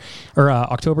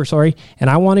October, sorry. And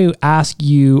I want to ask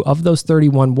you, of those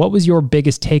 31, what was your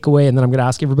biggest takeaway? And then I'm going to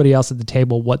ask everybody else at the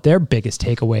table what their biggest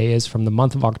takeaway is from the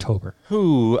month of October.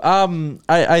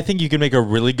 I think you can make a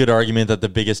really good argument that the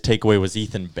biggest takeaway was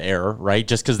Ethan Bear, right?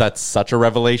 Just because that's such a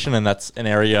revelation and that's an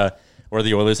area where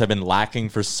the Oilers have been lacking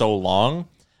for so long.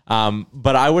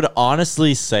 But I would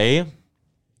honestly say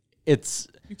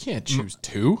you can't choose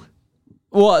 2.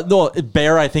 Well, no,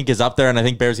 Bear I think is up there, and I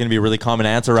think Bear's going to be a really common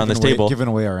answer around this table. Giving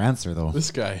away our answer though.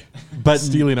 This guy, but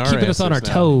stealing our keeping us on our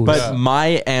toes. But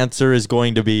my answer is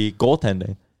going to be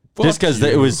goaltending, just because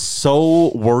it was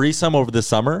so worrisome over the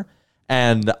summer,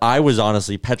 and I was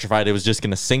honestly petrified it was just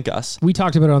going to sink us. We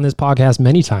talked about it on this podcast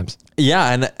many times.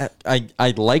 Yeah, and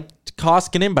I liked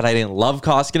Koskinen, but I didn't love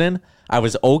Koskinen. I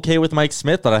was okay with Mike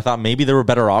Smith, but I thought maybe there were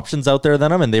better options out there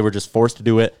than him, and they were just forced to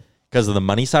do it because of the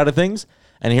money side of things.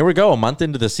 And here we go, a month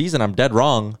into the season, I'm dead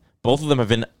wrong. Both of them have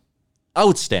been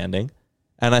outstanding,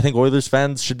 and I think Oilers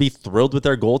fans should be thrilled with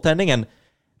their goaltending. And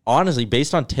honestly,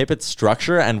 based on Tippett's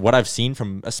structure and what I've seen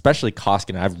from especially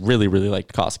Koskinen, I've really, really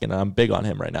liked Koskinen. I'm big on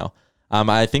him right now.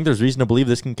 I think there's reason to believe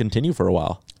this can continue for a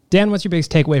while. Dan, what's your biggest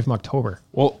takeaway from October?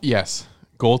 Well, yes,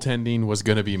 goaltending was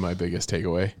going to be my biggest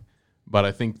takeaway. But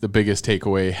I think the biggest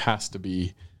takeaway has to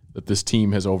be that this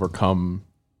team has overcome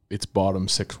its bottom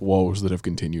 6 woes that have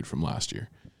continued from last year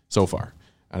so far.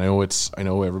 And I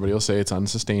know everybody will say it's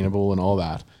unsustainable and all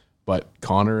that, but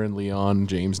Connor and Leon,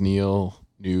 James Neal,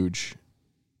 Nuge,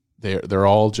 they're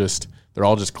all just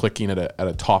clicking at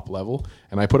a top level.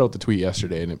 And I put out the tweet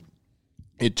yesterday, and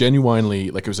it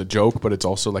genuinely, like, it was a joke, but it's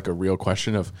also like a real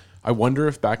question of, I wonder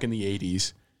if back in the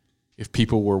 80s, if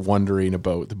people were wondering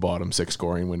about the bottom six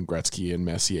scoring when Gretzky and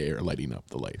Messier are lighting up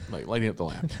the lamp.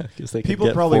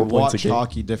 People probably watch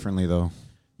hockey differently, though.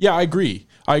 Yeah, I agree.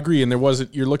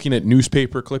 And you're looking at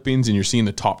newspaper clippings and you're seeing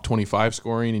the top 25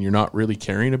 scoring and you're not really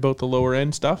caring about the lower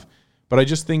end stuff. But I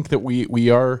just think that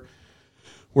we're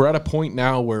at a point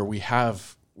now where we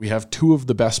have two of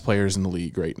the best players in the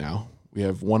league right now. We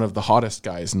have one of the hottest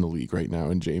guys in the league right now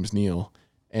in James Neal.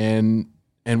 And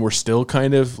we're still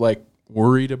kind of like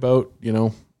worried about,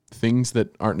 things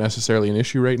that aren't necessarily an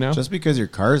issue right now. Just because your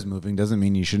car's moving doesn't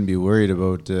mean you shouldn't be worried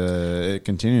about it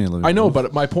continuing to move. I know,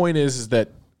 but my point is that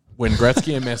when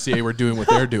Gretzky and Messier were doing what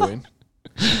they're doing,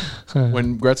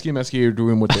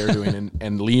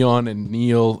 and Leon and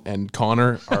Neil and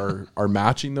Connor are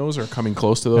matching those or coming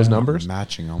close to those numbers.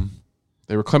 Matching them.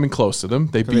 They were coming close to them.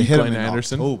 They beat Glenn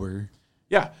Anderson. October.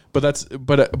 Yeah, but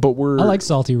we're I like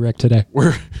Salty Rick today.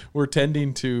 We're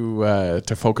tending to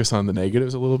focus on the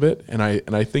negatives a little bit, and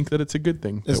I think that it's a good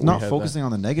thing. It's not focusing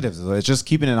on the negatives though. It's just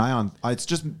keeping an eye on. It's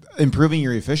just improving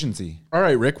your efficiency. All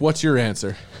right, Rick, what's your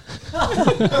answer?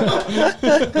 I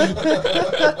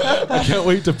can't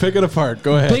wait to pick it apart.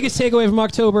 Go ahead. Biggest takeaway from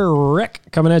October, Rick,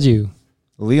 coming at you.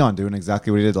 Leon doing exactly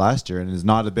what he did last year, and is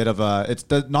not a bit of a. It's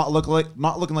not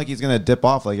looking like he's going to dip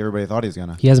off like everybody thought he was going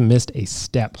to. He hasn't missed a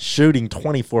step. Shooting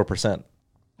 24%,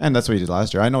 and that's what he did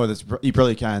last year. I know he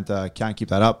probably can't keep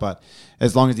that up, but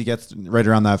as long as he gets right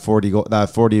around that 40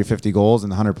 or 50 goals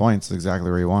and 100 points, that's exactly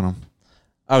where you want him.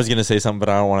 I was going to say something, but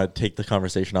I don't want to take the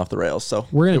conversation off the rails. So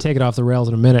we're going to take it off the rails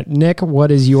in a minute. Nick, what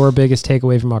is your biggest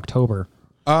takeaway from October?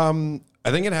 I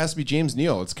think it has to be James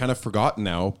Neal. It's kind of forgotten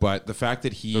now, but the fact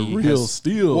that he the real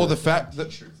steal. Well, the fact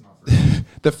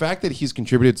that he's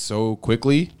contributed so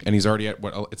quickly and he's already at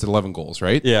it's 11 goals,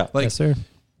 right? Yeah, yes, sir.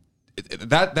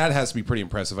 That has to be pretty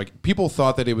impressive. Like, people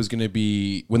thought that it was going to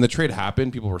be, when the trade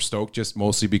happened, people were stoked just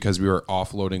mostly because we were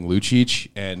offloading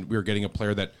Lucic and we were getting a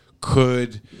player that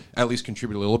could at least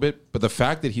contribute a little bit. But the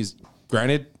fact that he's,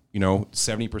 granted,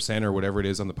 70% or whatever it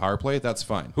is on the power play, that's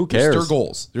fine. Who cares? There's still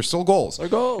goals. There's still goals. They're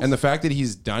goals. And the fact that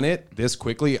he's done it this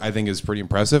quickly, I think, is pretty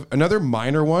impressive. Another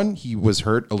minor one, he was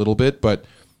hurt a little bit, but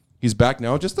he's back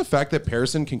now. Just the fact that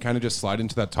Persson can kind of just slide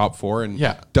into that top four and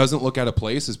doesn't look out of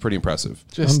place is pretty impressive.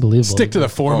 Just unbelievable. Stick to the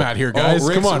format here, guys.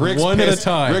 Come on, Rick's one pissed. at a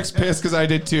time. Rick's pissed because I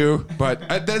did too, but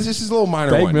that's just a little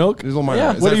minor Bag one. milk? It's a little minor. Yeah.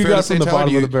 One. Is What that do you fair got to say, from the Tyler?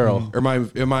 bottom of the barrel? Or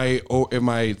am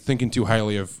I thinking too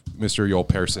highly of Mr. Joel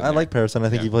Persson? I like Persson. I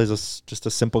think he plays just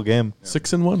a simple game.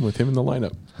 6-1 with him in the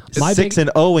lineup.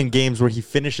 6-0 in games where he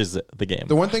finishes the game.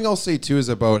 The one thing I'll say too is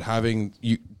about having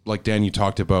you, like Dan, you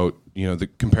talked about,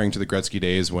 comparing to the Gretzky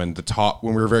days when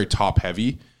we were very top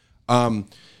heavy.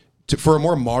 For a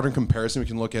more modern comparison, we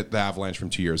can look at the Avalanche from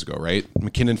 2 years ago, right?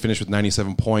 McKinnon finished with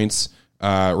 97 points.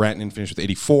 Rantanen finished with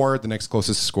 84. The next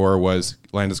closest score was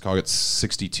Landeskog at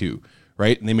 62,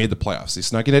 right? And they made the playoffs. They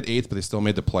snuck in at 8th, but they still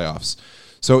made the playoffs.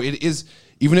 So it is,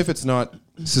 even if it's not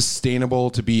sustainable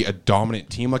to be a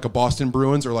dominant team like a Boston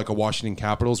Bruins or like a Washington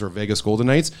Capitals or Vegas Golden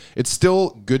Knights, it's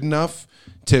still good enough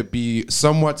to be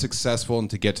somewhat successful and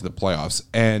to get to the playoffs.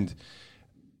 And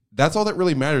that's all that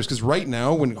really matters, because right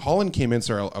now, when Holland came in,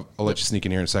 sorry, I'll let you sneak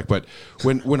in here in a sec, but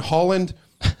when Holland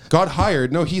got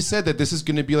hired, he said that this is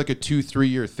going to be like a 2-3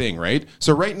 year thing, right?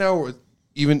 So right now,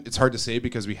 even it's hard to say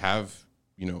because we have,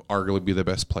 arguably the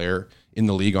best player in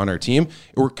the league on our team.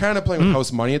 We're kind of playing with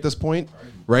house money at this point,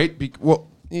 right?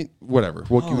 Whatever.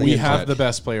 We have the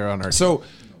best player on our team. So,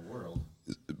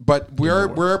 but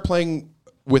we're playing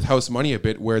with house money a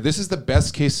bit, where this is the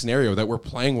best case scenario that we're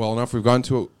playing well enough. We've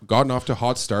gotten off to a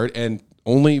hot start, and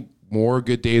only more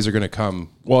good days are going to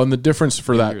come. Well, and the difference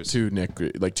for that too, Nick,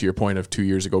 like to your point of 2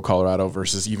 years ago, Colorado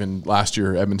versus even last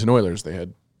year, Edmonton Oilers, they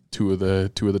had two of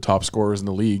the top scorers in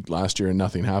the league last year, and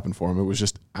nothing happened for them. It was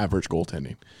just average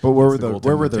goaltending. But where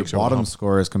were their bottom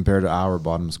scorers compared to our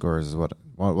bottom scorers is what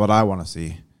I want to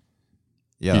see.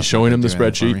 Yeah, he's showing him the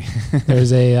spreadsheet.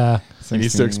 There's a. He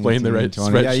needs to explain the right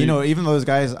spreadsheet. Yeah, even those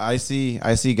guys, I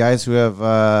see guys who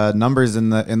have numbers in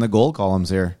the goal columns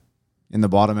here, in the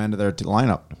bottom end of their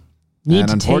lineup, and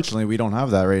unfortunately we don't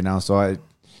have that right now. So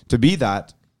to be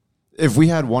that, if we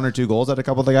had 1 or 2 goals at a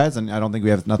couple of the guys, then I don't think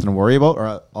we have nothing to worry about,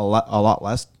 or a lot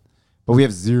less. But we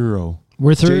have 0.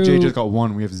 We're through. JJ just got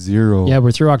 1. We have 0. Yeah,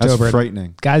 we're through October. That's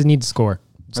frightening. Guys need to score.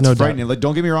 That's frightening. Like,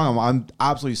 don't get me wrong. I'm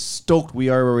absolutely stoked we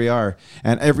are where we are.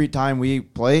 And every time we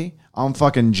play, I'm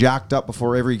fucking jacked up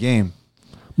before every game.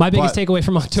 My biggest takeaway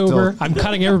from October, I'm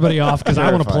cutting everybody off because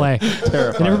I want to play.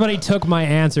 Terrifying. And everybody took my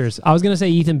answers. I was going to say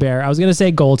Ethan Bear. I was going to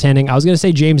say goaltending. I was going to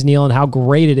say James Neal and how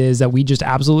great it is that we just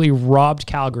absolutely robbed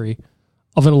Calgary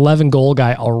of an 11-goal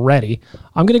guy already.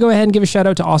 I'm going to go ahead and give a shout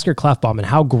out to Oscar Klefbom and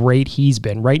how great he's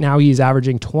been. Right now, he's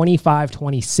averaging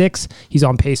 25-26. He's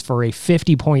on pace for a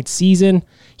 50-point season.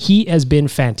 He has been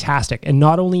fantastic. And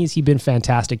not only has he been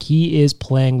fantastic, he is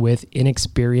playing with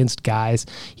inexperienced guys.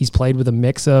 He's played with a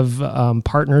mix of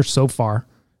partners so far,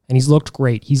 and he's looked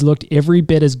great. He's looked every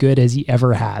bit as good as he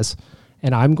ever has.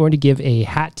 And I'm going to give a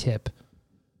hat tip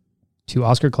to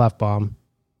Oscar Klefbom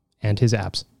and his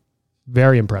abs.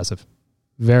 Very impressive.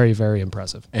 Very, very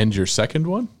impressive. And your second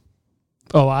one?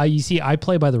 Oh, you see, I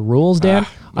play by the rules, Dan.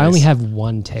 Nice. I only have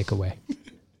one takeaway.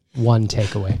 One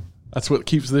takeaway. That's what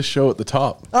keeps this show at the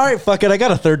top. All right, fuck it. I got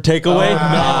a third takeaway.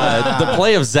 The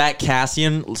play of Zach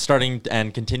Kassian starting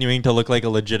and continuing to look like a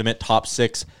legitimate top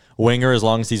 6 winger as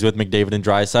long as he's with McDavid and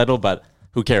Draisaitl, but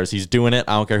who cares? He's doing it.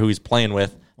 I don't care who he's playing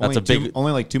with. That's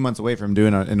only like 2 months away from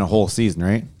doing it in a whole season,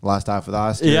 right? Last half of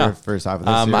last year, first half of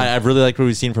this year. I've really liked what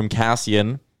we've seen from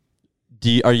Kassian.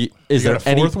 Is there a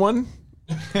fourth one?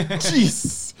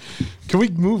 Jeez. Can we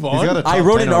move on? I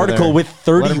wrote an article with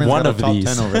 31 of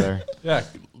these. Over there. Yeah.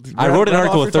 I wrote an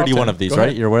article with 31 of these,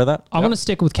 right? You're aware of that? I want to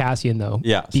stick with Kassian, though.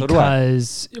 Yeah, so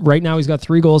because right now he's got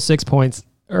 3 goals, 6 points,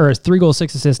 or 3 goals,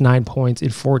 6 assists, 9 points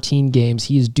in 14 games.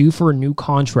 He is due for a new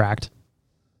contract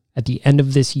at the end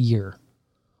of this year.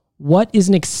 What is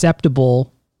an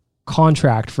acceptable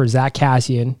contract for Zach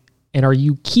Kassian? And are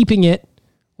you keeping it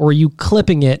or are you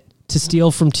clipping it to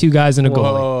steal from 2 guys and a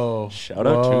goalie? Whoa. Shout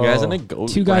out 2 guys and a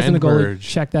goalie. 2 guys and a goalie.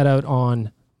 Check that out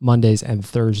on Mondays and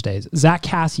Thursdays. Zach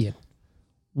Kassian,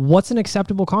 what's an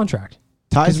acceptable contract?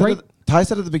 Ty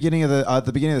said at the beginning of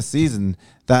the season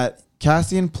that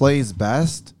Kassian plays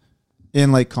best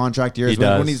in like contract years. He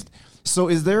does. So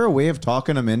is there a way of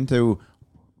talking him into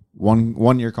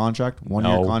one year contract, 1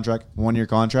 year contract, 1 year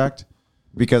contract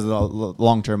because of the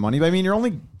long term money? But I mean, you're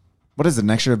only an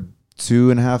extra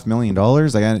 $2.5 million?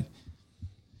 Like,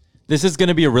 this is going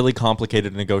to be a really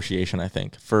complicated negotiation, I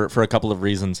think, for a couple of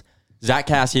reasons. Zach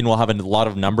Kassian will have a lot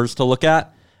of numbers to look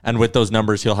at, and with those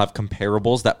numbers, he'll have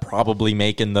comparables that probably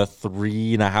make in the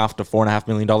 $3.5 to $4.5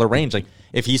 million range. Like,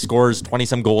 if he scores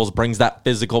 20-some goals, brings that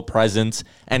physical presence,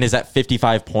 and is at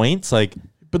 55 points, like...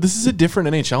 But this is a different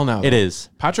NHL now. It is.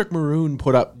 Patrick Maroon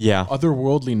put up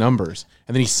otherworldly numbers,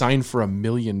 and then he signed for $1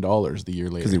 million the year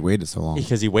later. Because he waited so long.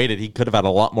 Because he waited. He could have had a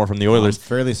lot more from the Oilers. I'm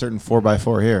fairly certain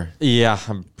 4x4 here. Yeah,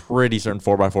 I'm pretty certain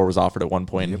 4x4 was offered at one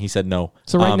point, and he said no.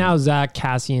 So right now, Zach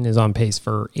Kassian is on pace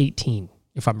for 18,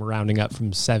 if I'm rounding up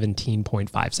from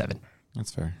 17.57.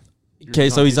 That's fair. Okay,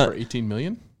 so he's on $18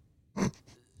 million?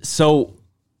 So...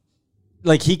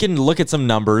 like, he can look at some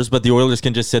numbers, but the Oilers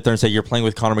can just sit there and say, you're playing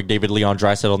with Connor McDavid, Leon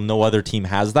Draisaitl. No other team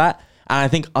has that. And I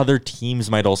think other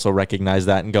teams might also recognize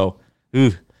that and go,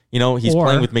 ooh, he's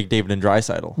playing with McDavid and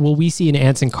Draisaitl. Will we see an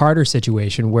Anson Carter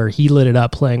situation where he lit it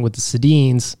up playing with the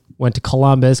Sedins, went to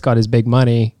Columbus, got his big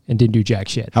money, and didn't do jack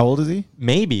shit? How old is he?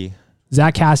 Maybe.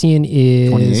 Zach Kassian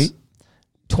is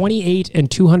 28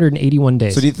 and 281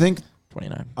 days. So do you think...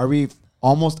 29. Are we...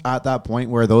 almost at that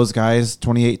point where those guys,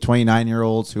 28,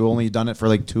 29-year-olds who only done it for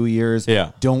like 2 years,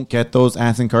 don't get those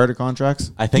Anson Carter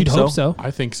contracts? I think hope so. I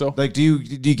think so. Like, do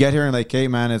you get here and like, hey,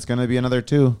 man, it's going to be another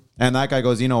 2. And that guy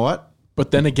goes, you know what?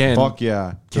 But then again... fuck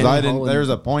yeah. Because there's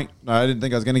a point. I didn't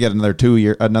think I was going to get another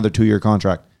 2-year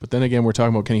contract. But then again, we're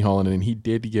talking about Kenny Holland, and he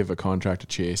did give a contract to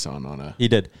Chase on a... He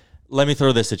did. Let me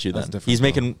throw this at you then.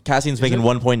 Kassian's making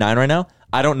 1.9 right now.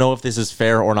 I don't know if this is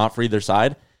fair or not for either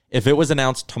side. If it was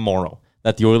announced tomorrow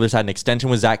that the Oilers had an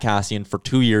extension with Zach Kassian for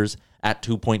 2 years at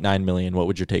 $2.9 million, what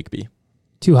would your take be?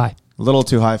 Too high. A little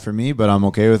too high for me, but I'm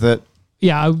okay with it.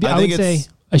 Yeah, I would say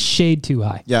a shade too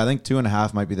high. Yeah, I think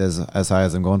 2.5 might be as high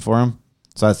as I'm going for him.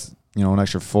 So that's, an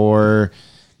extra 4.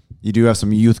 You do have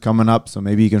some youth coming up, so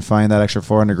maybe you can find that extra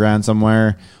 $400,000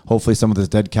 somewhere. Hopefully some of this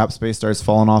dead cap space starts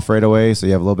falling off right away, so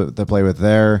you have a little bit to play with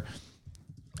there.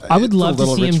 I would love to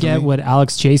see him get what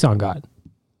Alex Chason got.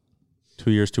 2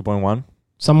 years, 2.1?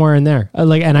 Somewhere in there.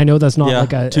 And I know that's not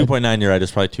like a 2.9, you're right,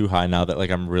 is probably too high now that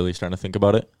like I'm really starting to think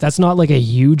about it. That's not like a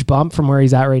huge bump from where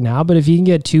he's at right now, but if you can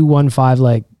get 2.15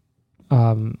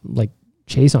 like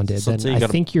Chason did, then I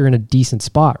think you're in a decent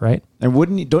spot, right?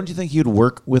 And don't you think he'd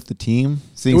work with the team?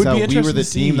 Seeing how we were the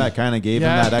team that kind of gave him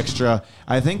that extra.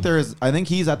 I think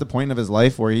he's at the point of his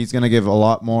life where he's going to give a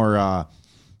lot more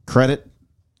credit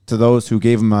to those who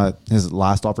gave him his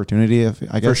last opportunity,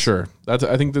 I guess. For sure.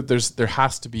 I think that there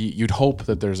has to be, you'd hope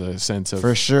that there's a sense of...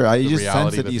 For sure. You just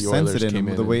sense it. You sense it in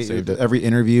him. The way, every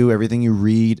interview, everything you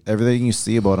read, everything you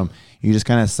see about him, you just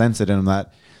kind of sense it in him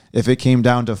that if it came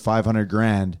down to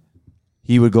 $500,000,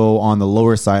 he would go on the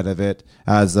lower side of it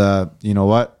as, you know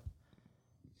what?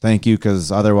 Thank you,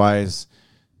 because otherwise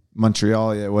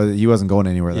Montreal, he wasn't going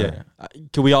anywhere there.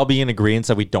 Can we all be in agreement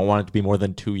that we don't want it to be more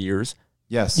than 2 years?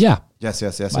 Yes. Yeah. Yes.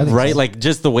 Right? So. Like,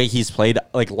 just the way he's played,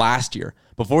 like last year,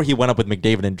 before he went up with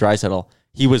McDavid and Draisaitl,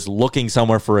 he was looking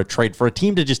somewhere for a trade, for a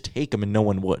team to just take him, and no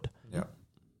one would. Yeah.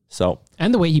 So.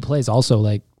 And the way he plays also,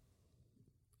 like,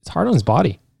 it's hard on his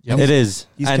body. Yep. It is.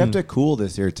 He's kept it cool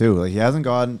this year, too. Like, he hasn't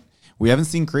gone... We haven't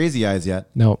seen Crazy Eyes yet.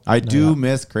 No. I do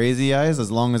miss Crazy Eyes as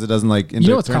long as it doesn't like... You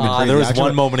know what's there was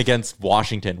one moment against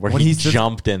Washington where he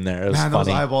jumped in there. It was funny. Those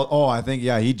eyeballs, I think,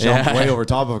 he jumped way over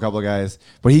top of a couple of guys.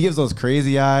 But he gives those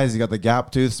crazy eyes. He's got the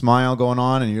gap tooth smile going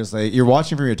on, and you're just like, you're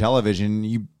watching from your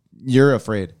television, you're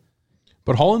afraid.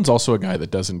 But Holland's also a guy that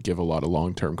doesn't give a lot of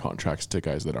long-term contracts to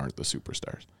guys that aren't the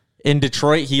superstars. In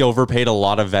Detroit, he overpaid a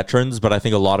lot of veterans, but I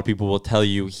think a lot of people will tell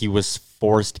you he was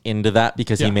forced into that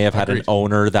because he may have had an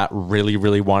owner that really,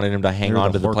 really wanted him to hang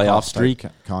on to the playoff streak.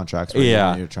 Contracts.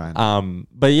 You're trying.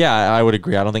 But yeah, I would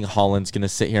agree. I don't think Holland's going to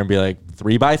sit here and be like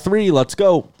 3x3, let's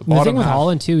go. The thing with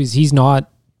Holland too is he's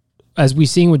not, as we've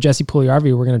seen with Jesse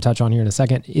Puljujarvi, we're going to touch on here in a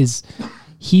second, is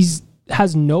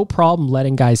has no problem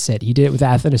letting guys sit. He did it with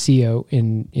Athanasio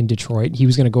in Detroit. He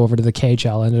was going to go over to the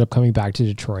KHL, ended up coming back to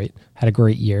Detroit, had a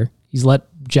great year. He's let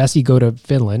Jesse go to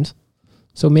Finland.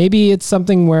 So maybe it's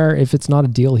something where if it's not a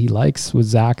deal he likes with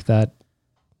Zach, that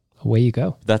away you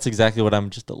go. That's exactly what I'm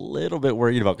just a little bit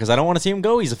worried about because I don't want to see him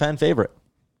go. He's a fan favorite.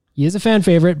 He is a fan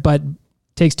favorite, but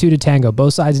takes two to tango.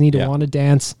 Both sides need to want to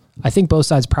dance. I think both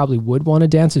sides probably would want to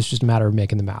dance. It's just a matter of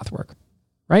making the math work.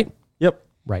 Right? Yep.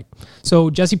 Right. So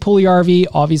Jesse Puljujarvi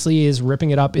obviously is ripping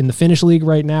it up in the Finnish league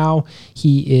right now.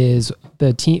 He is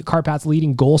the team Karpat's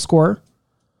leading goal scorer.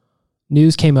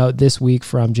 News came out this week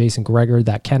from Jason Gregor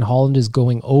that Ken Holland is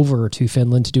going over to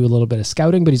Finland to do a little bit of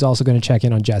scouting, but he's also going to check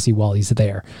in on Jesse while he's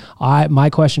there. My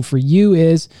question for you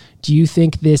is, do you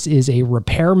think this is a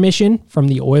repair mission from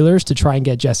the Oilers to try and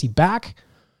get Jesse back?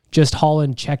 Just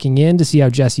Holland checking in to see how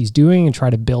Jesse's doing and try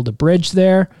to build a bridge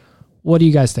there? What do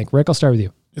you guys think? Rick, I'll start with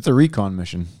you. It's a recon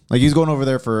mission. Like, he's going over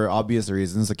there for obvious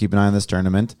reasons to keep an eye on this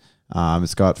tournament.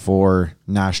 It's got 4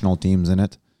 national teams in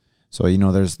it. So,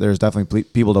 there's definitely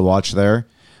people to watch there.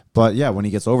 But yeah, when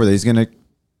he gets over there, he's going to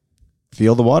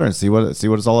feel the water and see what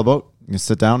it's all about. You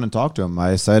sit down and talk to him.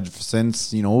 I said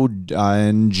since,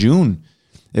 in June,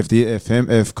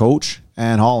 if Coach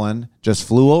and Holland just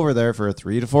flew over there for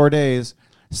 3 to 4 days,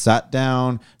 sat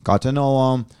down, got to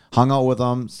know him, hung out with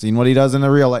him, seen what he does in the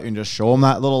real life, and just show him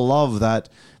that little love that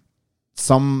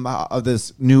some of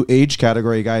this new age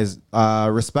category guys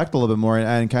respect a little bit more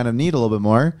and kind of need a little bit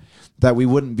more, that we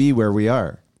wouldn't be where we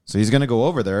are. So he's going to go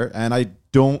over there, and I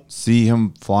don't see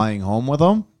him flying home with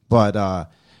him. But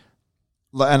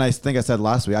and I think I said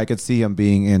last week, I could see him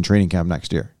being in training camp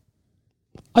next year.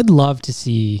 I'd love to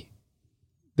see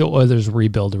the Oilers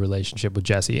rebuild a relationship with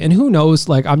Jesse. And who knows,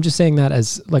 I'm just saying that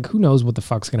as, who knows what the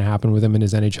fuck's going to happen with him in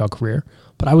his NHL career.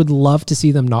 But I would love to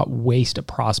see them not waste a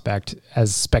prospect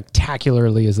as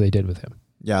spectacularly as they did with him.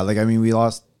 Yeah, we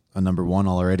lost a number 1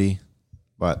 already,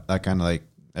 but that kind of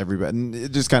everybody, and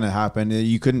it just kind of happened.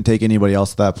 You couldn't take anybody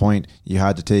else at that point. You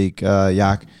had to take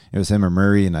Yak. It was him or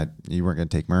Murray, and you weren't going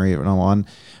to take Murray at no one.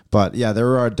 But yeah,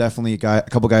 there are definitely a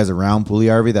couple guys around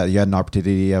Puljujarvi that you had an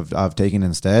opportunity of taking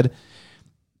instead.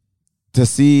 To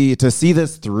see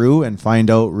this through and find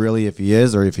out really if he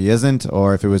is or if he isn't,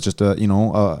 or if it was just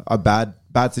a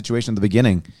bad situation at the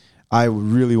beginning. I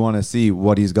really want to see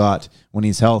what he's got when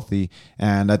he's healthy.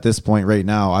 And at this point right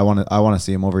now, I want to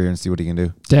see him over here and see what he can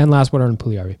do. Dan, last word on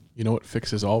Puljujarvi. You know what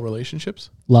fixes all relationships?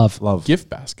 Love. Gift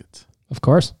baskets. Of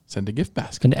course. Send a gift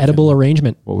basket. An edible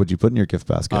arrangement. What would you put in your gift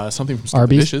basket? Something from Skip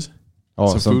Arby's. the Dishes.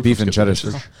 Oh, some beef and cheddar.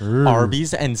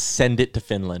 Arby's, and send it to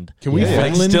Finland. Can we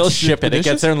Finland still ship it? It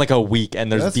gets there in a week,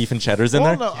 and there's beef and cheddars in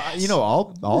there.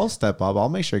 No, I'll step up. I'll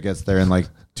make sure it gets there in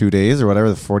 2 days or whatever,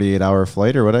 the 48-hour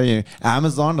flight or whatever.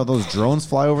 Amazon, do those drones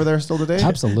fly over there still today?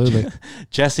 Absolutely.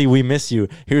 Jesse, we miss you.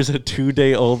 Here's a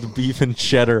 2-day-old beef and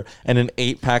cheddar and an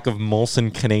 8-pack of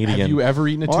Molson Canadian. Have you ever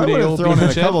eaten a 2-day-old beef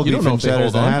and cheddar? You don't know if they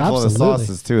hold a on. handful of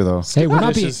sauces too, though. Hey, we're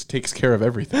not Dishes takes care of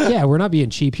everything. Yeah, we're not being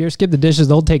cheap here. Skip the Dishes.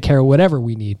 They'll take care of whatever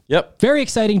we need. Yep. Very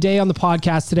exciting day on the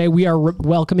podcast today. We are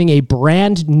welcoming a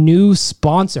brand new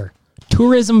sponsor,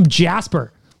 Tourism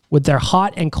Jasper, with their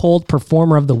hot and cold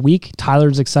performer of the week.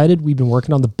 Tyler's excited. We've been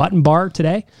working on the button bar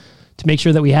today to make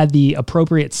sure that we had the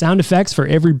appropriate sound effects for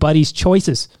everybody's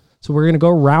choices. So we're going to go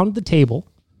around the table.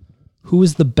 Who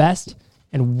is the best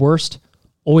and worst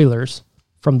Oilers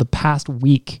from the past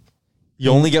week?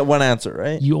 You only get one answer,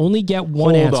 right? You only get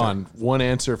one answer. Hold on. One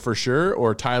answer for sure,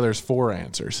 or Tyler's 4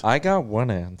 answers? I got one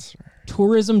answer.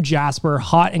 Tourism Jasper,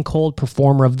 hot and cold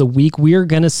performer of the week. We are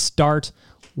going to start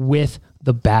with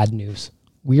the bad news.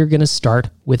 we are going to start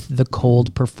with the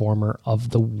cold performer of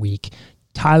the week.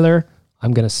 Tyler,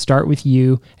 I'm going to start with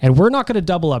you. And we're not going to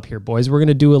double up here, boys. We're going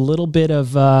to do a little bit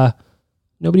of...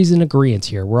 nobody's in agreement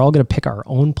here. We're all going to pick our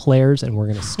own players, and we're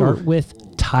going to start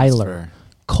with Tyler.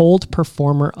 Cold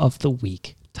performer of the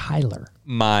week. Tyler.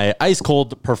 My ice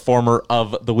cold performer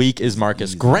of the week is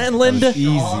Marcus Granlund.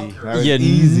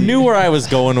 Easy. Knew where I was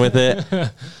going with it.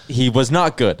 He was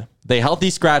not good. They healthy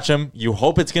scratch him. You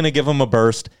hope it's going to give him a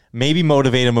burst, maybe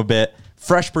motivate him a bit.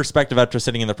 Fresh perspective after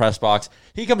sitting in the press box.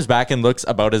 He comes back and looks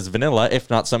about as vanilla, if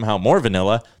not somehow more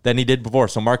vanilla, than he did before.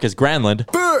 So Marcus Granlund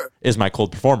is my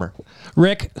cold performer.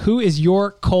 Rick, who is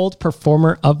your cold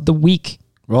performer of the week?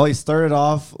 Well, he started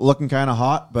off looking kind of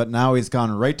hot, but now he's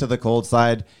gone right to the cold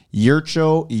side.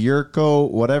 Yurko,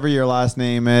 whatever your last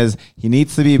name is, he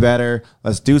needs to be better.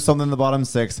 Let's do something in the bottom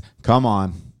six. Come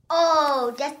on.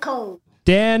 Oh, that's cold.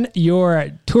 Dan,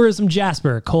 your Tourism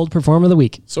Jasper, cold performer of the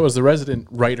week. So as the resident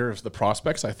writer of the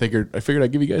prospects, I figured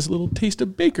I'd give you guys a little taste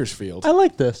of Bakersfield. I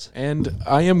like this. And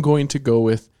I am going to go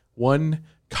with one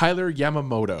Kyler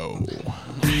Yamamoto.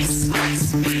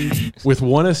 With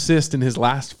one assist in his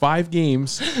last 5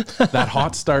 games, that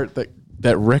hot start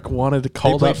that Rick wanted to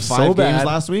call up so bad. 5 games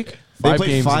last week? They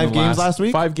played 5 games last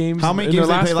week? 5 games. How many games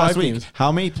did they play last week?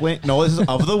 How many No, this is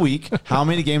of the week. How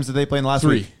many games did they play in the last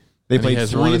 3. week? They played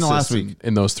 3 in the last week.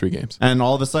 In those 3 games. And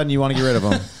all of a sudden you want to get rid of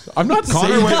them. I'm not saying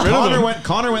get rid of him.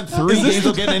 Connor went 3 games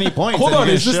without getting any points. Hold on,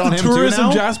 is this the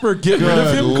Tourism Jasper get rid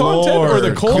of him content or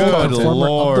the cold content?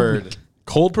 Lord.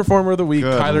 Cold performer of the week,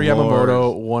 Kyler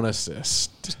Yamamoto, 1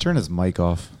 assist. Just turn his mic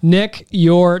off. Nick,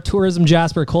 your Tourism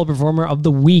Jasper, cold performer of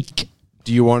the week.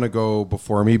 Do you want to go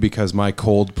before me? Because my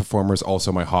cold performer is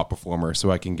also my hot performer,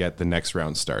 so I can get the next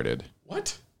round started.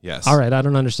 What? Yes. All right, I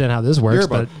don't understand how this works.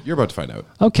 You're about to find out.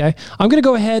 Okay. I'm going to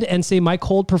go ahead and say my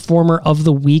cold performer of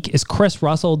the week is Chris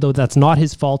Russell, though that's not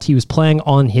his fault. He was playing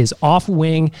on his off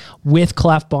wing with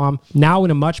Clefbaum, now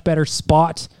in a much better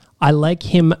spot. I like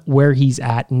him where he's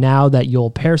at now that Joel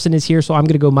Persson is here, so I'm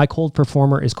going to go my cold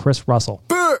performer is Chris Russell.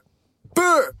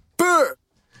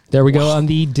 There we go on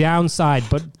the downside.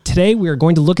 But today we are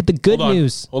going to look at the good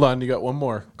news. Hold on, you got one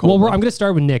more. I'm going to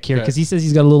start with Nick here because he says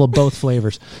he's got a little of both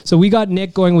flavors. So we got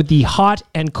Nick going with the hot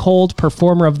and cold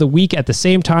performer of the week at the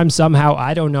same time. Somehow,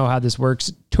 I don't know how this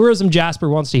works. Tourism Jasper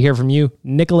wants to hear from you.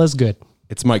 Nicholas Good.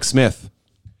 It's Mike Smith.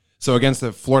 So against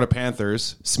the Florida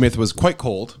Panthers, Smith was quite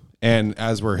cold, and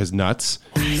as were his nuts.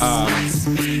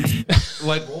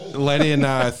 Let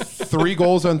in 3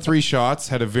 goals on 3 shots,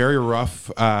 had a very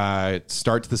rough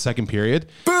start to the second period.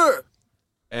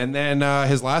 And then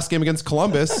his last game against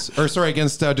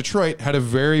against Detroit, had a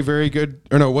very, very good,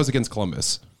 it was against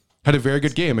Columbus. Had a very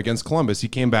good game against Columbus. He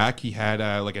came back, he had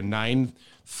like a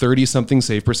 930-something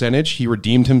save percentage. He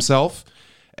redeemed himself.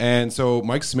 And so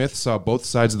Mike Smith saw both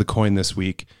sides of the coin this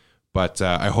week. But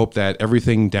I hope that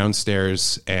everything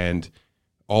downstairs and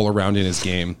all around in his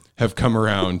game have come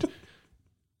around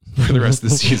for the rest of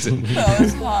the season.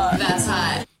 That's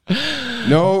hot.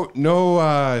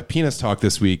 No penis talk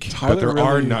this week, but there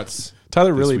are nuts.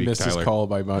 Tyler really missed his call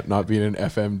by not being an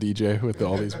FM DJ with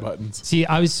all these buttons. See,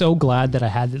 I was so glad that I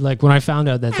had, when I found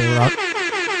out that they were out.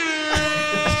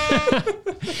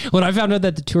 When I found out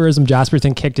that the Tourism Jasper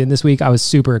thing kicked in this week, I was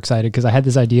super excited because I had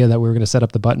this idea that we were going to set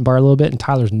up the button bar a little bit, and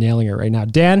Tyler's nailing it right now.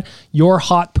 Dan, your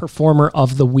hot performer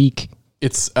of the week.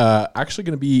 It's actually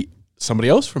going to be somebody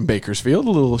else from Bakersfield,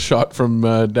 a little shot from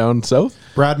down south.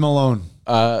 Brad Malone.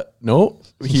 No,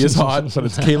 he is hot, but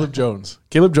it's Caleb Jones.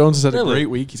 Caleb Jones has had a great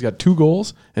week. He's got 2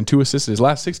 goals and 2 assists in his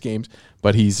last 6 games,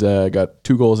 but he's got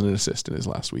 2 goals and an assist in his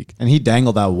last week. And he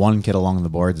dangled that one kid along the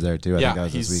boards there too. I think that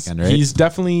was this weekend, right? He's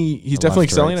definitely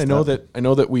excelling. I know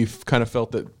that we've kind of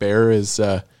felt that Bear is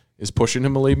pushing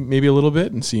him maybe a little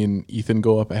bit and seeing Ethan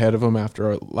go up ahead of him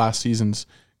after our last season's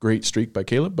great streak by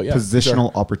Caleb. But yeah,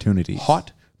 positional opportunities.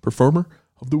 Hot performer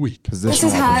of the week.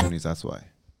 Positional opportunities. That's why.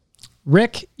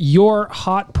 Rick, your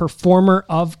hot performer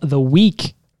of the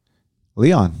week.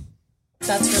 Leon.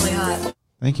 That's really hot.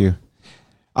 Thank you.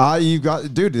 You've got,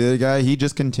 the guy, he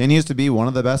just continues to be one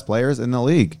of the best players in the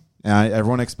league.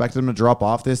 Everyone expected him to drop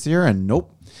off this year, and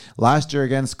nope. Last year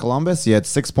against Columbus, he had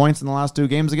 6 points in the last 2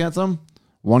 games against them.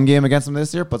 1 game against them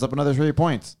this year, puts up another 3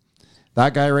 points.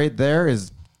 That guy right there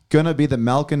is going to be the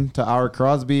Malkin to our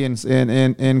Crosby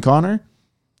in Connor.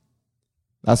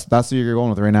 That's who you're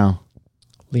going with right now.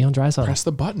 Leon Draisaitl. Press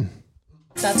the button.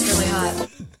 That's really hot.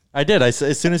 I did.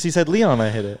 As soon as he said Leon, I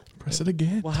hit it. Press it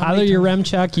again. Well, Tyler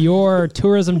Yaremchuk, your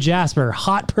Tourism Jasper,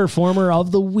 hot performer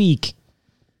of the week.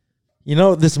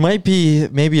 This might be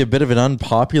maybe a bit of an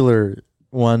unpopular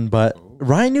one, but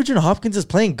Ryan Nugent-Hopkins is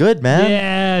playing good, man.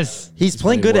 Yeah, Yes. He's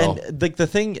playing good, well. and like the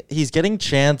thing, he's getting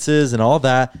chances and all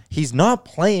that. He's not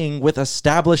playing with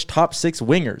established top 6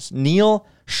 wingers. Neil,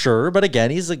 sure, but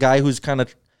again, he's a guy who's kind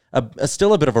of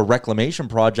still a bit of a reclamation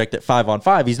project at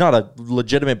 5-on-5. He's not a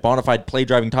legitimate bona fide play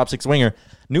driving top 6 winger.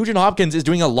 Nugent Hopkins is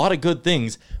doing a lot of good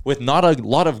things with not a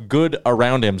lot of good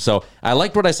around him. So I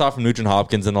liked what I saw from Nugent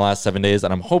Hopkins in the last 7 days,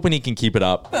 and I'm hoping he can keep it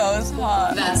up. That was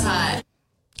hot. That's hot.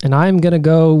 And I'm going to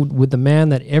go with the man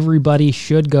that everybody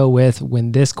should go with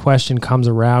when this question comes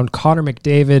around, Connor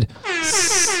McDavid.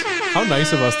 How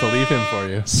nice of us to leave him for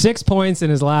you. 6 points in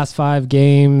his last 5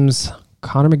 games.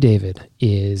 Connor McDavid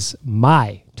is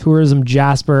my Tourism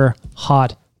Jasper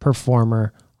hot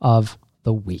performer of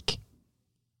the week.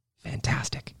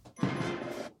 Fantastic.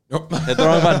 Oh.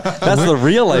 That's the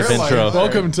real life intro.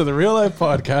 Welcome to the Real Life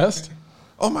Podcast.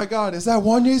 Oh my God, is that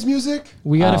Wanye's music?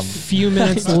 We got a few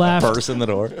minutes left. Burst in the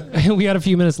door. We got a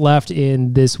few minutes left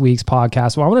in this week's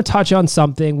podcast. Well, I want to touch on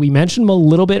something. We mentioned him a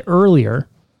little bit earlier.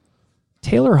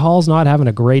 Taylor Hall's not having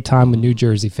a great time with New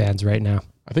Jersey fans right now.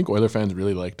 I think Oiler fans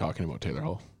really like talking about Taylor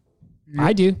Hall.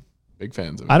 I do. Big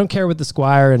fans of it. I don't care what the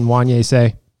Squire and Wanye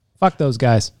say. Fuck those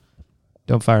guys.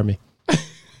 Don't fire me.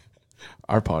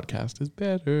 Our podcast is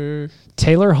better.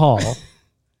 Taylor Hall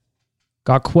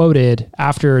got quoted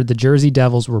after the Jersey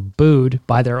Devils were booed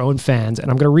by their own fans. And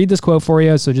I'm going to read this quote for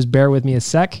you, so just bear with me a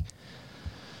sec.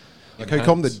 Like I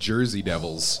call them the Jersey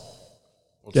Devils.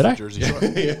 Did I? Jersey Shore.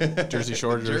 Jersey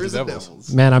Shore, Jersey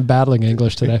Devils. Man, I'm battling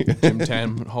English today. Tim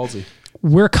Tam Halsey.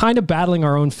 We're kind of battling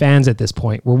our own fans at this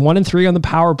point. We're 1-3 on the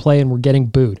power play and we're getting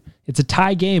booed. It's a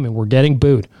tie game and we're getting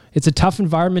booed. It's a tough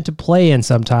environment to play in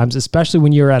sometimes, especially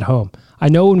when you're at home. I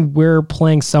know when we're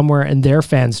playing somewhere and their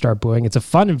fans start booing, it's a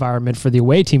fun environment for the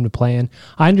away team to play in.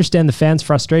 I understand the fans'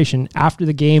 frustration after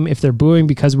the game. If they're booing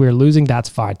because we're losing, that's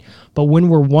fine. But when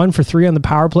we're 1-3 on the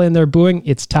power play and they're booing,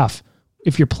 it's tough.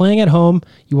 If you're playing at home,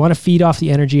 you want to feed off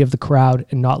the energy of the crowd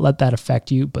and not let that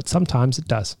affect you, but sometimes it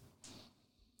does.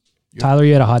 Yep. Tyler,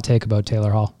 you had a hot take about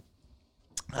Taylor Hall.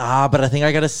 But I think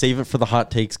I got to save it for the hot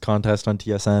takes contest on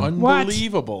TSN.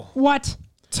 Unbelievable. What?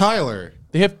 Tyler.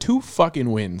 They have 2 fucking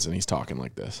wins and he's talking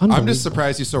like this. I'm just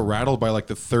surprised he's so rattled by like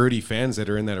the 30 fans that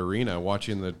are in that arena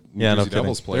watching the New Jersey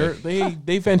Devils play.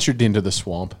 They ventured into the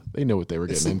swamp. They know what they were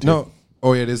getting into.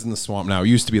 Oh, yeah, it is in the swamp now. It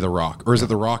used to be the Rock. Or is it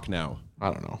the Rock now?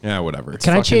 I don't know. Yeah, whatever.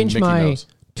 Can I change my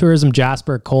Tourism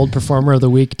Jasper Cold Performer of the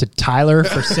Week to Tyler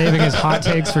for saving his hot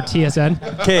takes for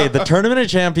TSN? Okay, the Tournament of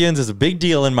Champions is a big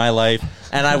deal in my life,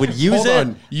 and I would use it.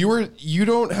 On. You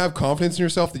don't have confidence in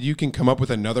yourself that you can come up with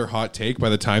another hot take by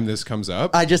the time this comes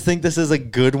up? I just think this is a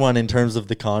good one in terms of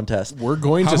the contest. We're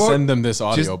going to send them this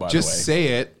audio, by the way. Just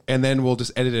say it, and then we'll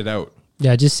just edit it out.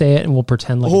 Yeah, just say it, and we'll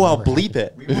pretend like. Oh, I'll bleep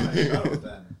it. We want to shout it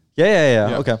then.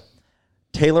 Yeah. Okay.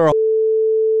 Taylor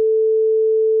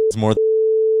is more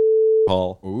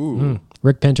Hall. Ooh.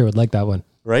 Rick Pinter would like that one.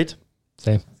 Right?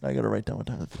 Same. I got to write down what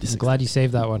time. I'm glad you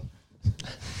saved that one.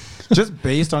 Just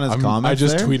based on his comments. I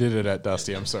just there? tweeted it at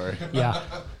Dusty. I'm sorry. Yeah.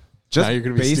 Just now you're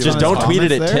gonna be based just don't tweet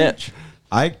it at Titch.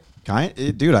 I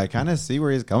kind of see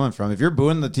where he's coming from. If you're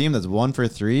booing the team that's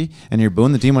 1-3 and you're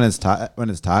booing the team when it's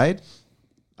tied,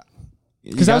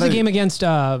 because that was a game against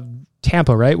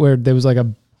Tampa, right? Where there was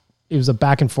it was a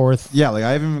back and forth. Yeah, like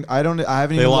I haven't They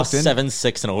even lost looked in.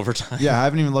 7-6 in overtime. Yeah, I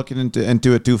haven't even looked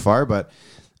into it too far, but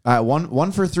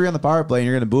 1-3 on the power play and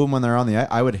you're going to boo them when they're on the ice.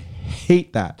 I would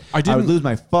hate that. I would lose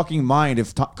my fucking mind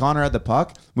if Connor had the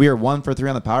puck. We are 1-3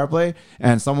 on the power play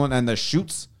and the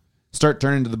shoots start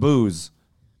turning to the boos.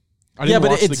 Yeah,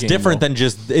 but it's different than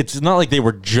just. It's not like they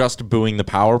were just booing the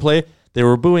power play. They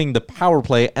were booing the power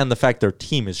play and the fact their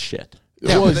team is shit.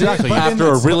 Yeah, well, exactly. After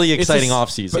a really exciting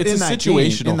offseason. But it's a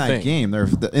situational thing.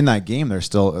 In that game, they're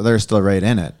still right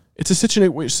in it. It's a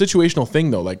situational thing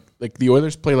though. Like the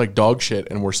Oilers play like dog shit,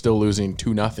 and we're still losing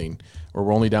 2-0, or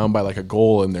we're only down by like a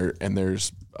goal, and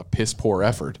there's a piss poor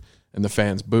effort, and the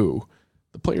fans boo.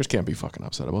 The players can't be fucking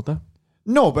upset about that.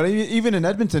 No, but even in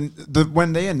Edmonton,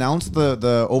 when they announced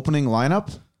the opening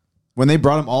lineup, when they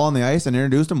brought them all on the ice and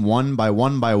introduced them one by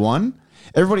one.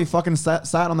 Everybody fucking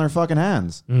sat on their fucking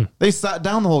hands. They sat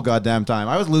down the whole goddamn time.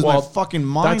 I was losing my fucking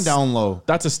mind down low.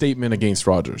 That's a statement against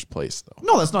Rogers' place, though.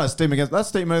 No, that's not a statement against. That's a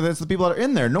statement against the people that are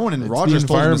in there. No one in Rogers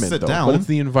told them to sit down. But it's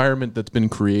the environment that's been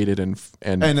created and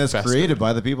it's created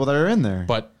by the people that are in there.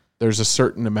 But there's a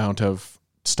certain amount of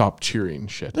stop cheering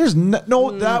shit. There's that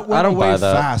went away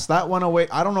fast. That went away.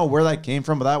 I don't know where that came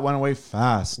from, but that went away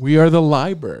fast. We are the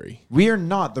library. We are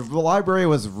not. The library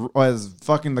was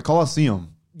fucking the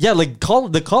Coliseum. Yeah, like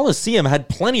the Coliseum had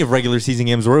plenty of regular season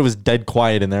games where it was dead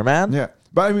quiet in there, man. Yeah.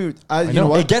 But I mean, you know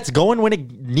what? It gets going when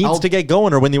it needs to get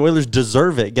going, or when the Oilers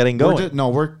deserve it getting going.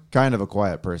 We're kind of a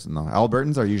quiet person though.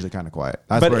 Albertans are usually kind of quiet.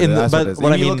 That's But what in it the- is. but That's what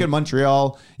what I it is. You mean- look at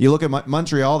Montreal. You look at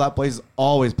Montreal. That place is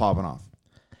always popping off.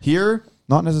 Here,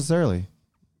 not necessarily.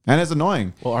 And it's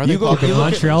annoying. Well, are they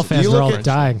Montreal fans are all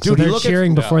dying, so they're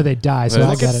cheering before they die. So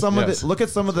I get it. Look at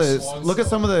some of the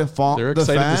They're excited to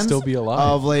fans still be alive.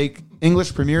 of like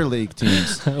English Premier League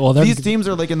teams. Well, these teams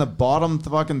are like in the bottom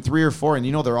fucking 3 or 4,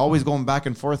 and they're always going back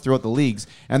and forth throughout the leagues.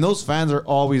 And those fans are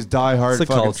always diehard It's a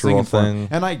fucking cultural singing for 'em. thing.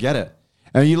 And I get it.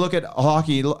 And you look at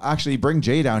hockey. Actually, bring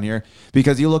Jay down here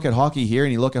because you look at hockey here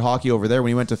and you look at hockey over there when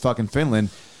he went to fucking Finland.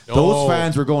 Those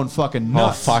fans were going fucking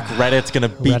nuts. Oh, fuck. Reddit's going to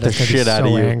beat the Reddit's gonna be shit out of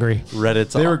so you. angry.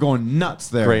 They were going nuts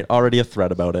there. Great. Already a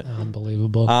thread about it.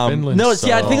 Unbelievable. No,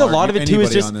 see, I think a lot of it too is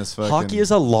Anybody just on this fucking hockey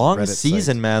is a long Reddit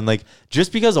season, site. man. Like,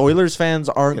 just because Oilers fans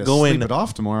aren't Gotta going sleep it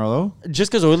off tomorrow though.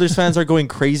 just because Oilers fans are going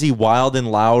crazy wild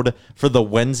and loud for the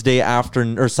Wednesday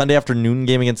afternoon or Sunday afternoon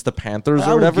game against the Panthers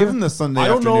or whatever. Give them the Sunday. I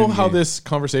don't know afternoon how game. this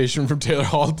conversation from Taylor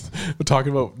Hall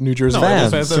talking about New Jersey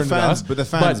fans. fans the turned to fans, us. but the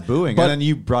fans booing, and then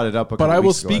you brought it up. But I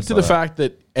will speak to the fact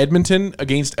that Edmonton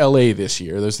against LA this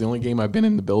year. That's the only game I've been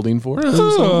in the building for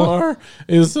so far.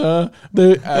 Is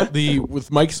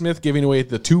with Mike Smith giving away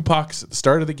the 2 pucks at the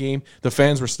start of the game, the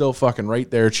fans were still fucking right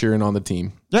there cheering on the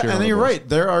team. Yeah, cheering and on you're the boys. right.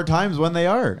 There are times when they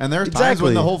are, and there are times Exactly.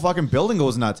 when the whole fucking building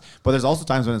goes nuts. But there's also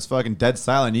times when it's fucking dead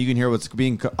silent. You can hear what's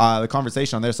being the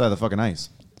conversation on their side of the fucking ice.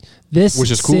 This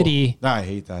Which is cool. city, I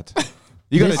hate that.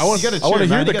 You gotta, I want you gotta to cheer, hear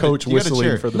man. the You gotta- coach you gotta whistling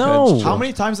cheer. for the No. bench. How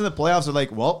many times in the playoffs are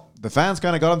like, well, the fans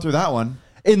kind of got them through that one.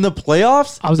 In the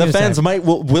playoffs, I was the gonna fans say.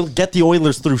 will get the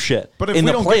Oilers through shit. But if in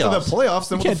we the don't playoffs, get to the playoffs,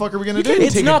 then what the fuck are we gonna You do? can't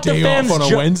It's take not a the day fans' off on a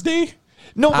jo- Wednesday.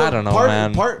 No, I don't know,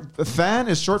 man. Fan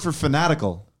is short for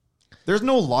fanatical. There's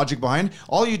no logic behind.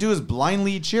 All you do is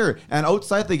blindly cheer. And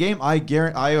outside the game, I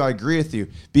agree with you.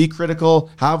 Be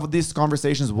critical, have these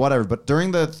conversations, whatever. But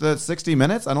during the 60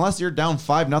 minutes, unless you're down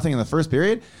 5-0 in the first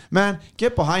period, man,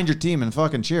 get behind your team and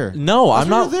fucking cheer. No, That's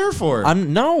I'm what not you're there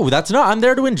for. That's not. I'm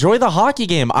there to enjoy the hockey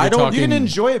game. I don't. You can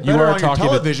enjoy it you better are on your talking to-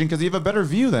 television because you have a better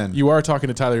view then. You are talking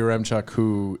to Tyler Yaremchuk,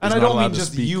 who And is I not don't allowed mean to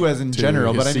just speak you as in to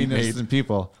general, his but I mean teammates. assistant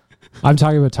people. I'm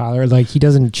talking about Tyler. Like, he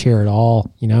doesn't cheer at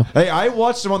all, you know? Hey, I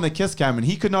watched him on the Kiss Cam, and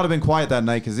he could not have been quiet that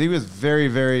night because he was very,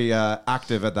 very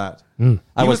active at that. He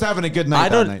was having a good night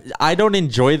that night. I don't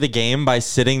enjoy the game by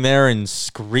sitting there and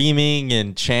screaming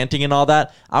and chanting and all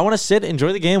that. I want to sit,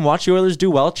 enjoy the game, watch the Oilers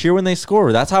do well, cheer when they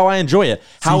score. That's how I enjoy it.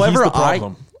 However, he's the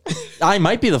problem. I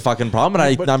might be the fucking problem,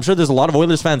 and I'm sure there's a lot of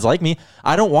Oilers fans like me.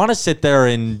 I don't want to sit there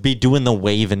and be doing the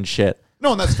wave and shit.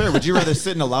 No, and that's fair. Would you rather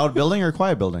sit in a loud building or a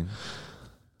quiet building?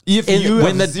 If In- you when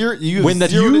have the- zero, you when have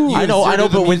the- zeroed it- you- you I have know, zeroed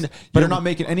it, but it when- means but- you're not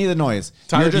making any of the noise.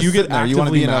 Tyler, You're do just you get sitting there. You want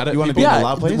to be in actively mad a, at you want to be people? in a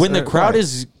loud place? When the or crowd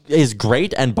quiet? is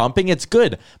great and bumping, it's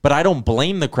good. But I don't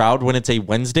blame the crowd when it's a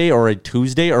Wednesday or a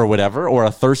Tuesday or whatever, or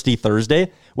a thirsty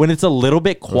Thursday when it's a little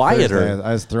bit quieter. Thursday,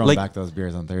 I was throwing Like, back those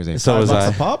beers on Thursday. So was $5 I.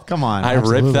 a pop? Come on. I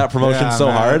ripped that promotion Yeah, so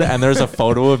man. hard, and there's a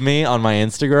photo of me on my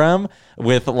Instagram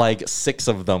with like 6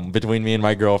 of them between me and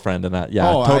my girlfriend, and that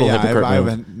total hypocrite I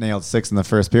move. nailed 6 in the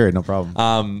first period. No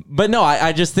problem. But no,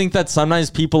 I just think that sometimes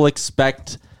people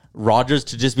expect Rogers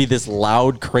to just be this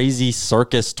loud, crazy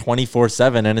circus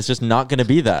 24/7, and it's just not going to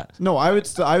be that. No, I would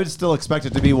still expect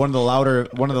it to be one of the louder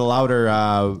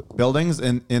buildings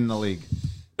in the league.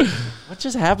 What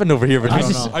just happened over here? I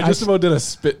just- I just about did a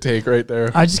spit take right there.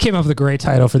 I just came up with a great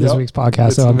title for this Yep. week's podcast,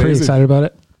 It's so I'm pretty amazing. excited about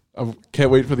it. I can't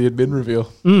wait for the admin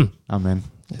reveal. I'm in.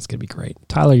 It's going to be great.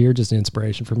 Tyler, you're just an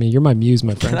inspiration for me. You're my muse,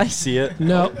 my Can I friend. see it?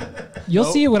 No, you'll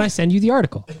see it when I send you the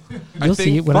article. You'll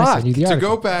see it when I send you the to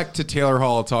article. go back to Taylor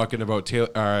Hall talking about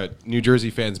New Jersey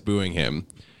fans booing him,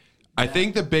 I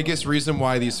think the biggest reason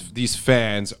why these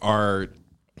fans are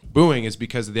booing is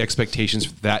because of the expectations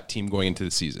for that team going into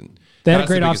the season. They had a That's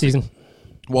the great biggest thing. offseason.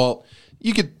 Well,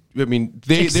 you could. I mean,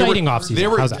 they Exciting were, offseason. They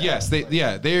were How's that? yes,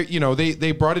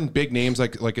 they brought in big names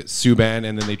like Subban,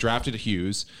 and then they drafted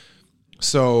Hughes.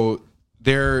 So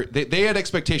they had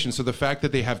expectations. So the fact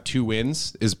that they have 2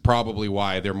 wins is probably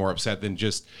why they're more upset than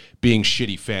just being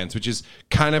shitty fans, which is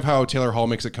kind of how Taylor Hall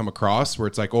makes it come across, where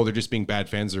it's like, oh, they're just being bad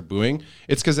fans, they're booing.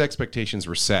 It's because expectations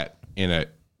were set in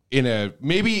a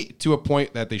maybe to a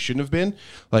point that they shouldn't have been.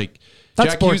 Like That's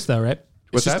Jack sports, Hughes, though, right?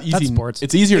 What's It's that? just That's easy. sports.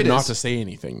 It's easier It not is. to say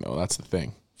anything, though. That's the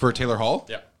thing. For Taylor Hall?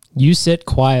 Yeah. You sit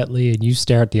quietly and you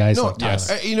stare at the ice like Tyler. Yes.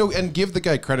 And give the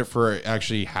guy credit for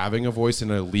actually having a voice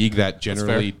in a league that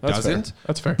generally That's fair. doesn't.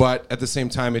 That's fair. But at the same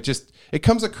time, it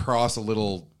comes across a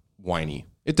little whiny.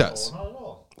 It does.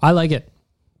 I like it.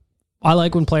 I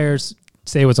like when players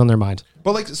say what's on their mind.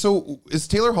 But so is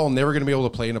Taylor Hall never going to be able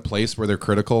to play in a place where they're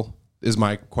critical? is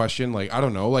my question. Like, I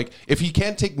don't know. Like, if he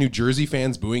can't take New Jersey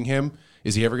fans booing him,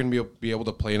 is he ever going to be able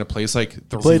to play in a place like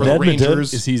the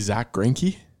Rangers? Is he Zach Greinke?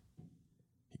 He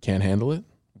can't handle it?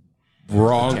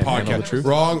 Wrong podcast.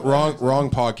 Wrong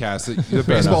podcast. The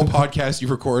baseball podcast you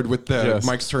record with the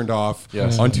mics turned off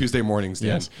on Tuesday mornings, Dan.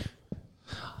 Yes.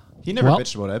 He never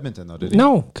bitched about Edmonton, though, did he?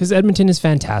 No, because Edmonton is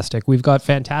fantastic. We've got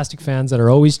fantastic fans that are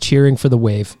always cheering for the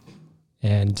Wave.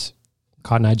 And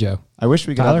Cotton Eye Joe. I wish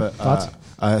we could Tyler, have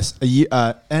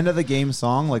a end of the game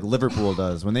song like Liverpool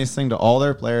does when they sing to all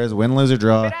their players, win, lose or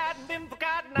draw.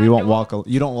 We won't walk.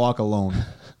 You don't walk alone.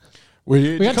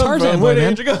 We got Tarzan. Where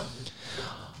did you go?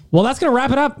 Well, that's gonna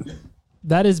wrap it up.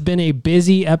 That has been a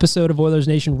busy episode of Oilers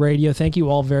Nation Radio. Thank you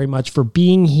all very much for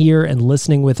being here and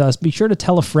listening with us. Be sure to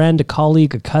tell a friend, a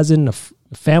colleague, a cousin, a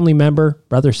family member,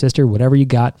 brother, sister, whatever you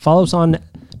got. Follow us on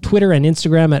Twitter and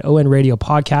Instagram at ON Radio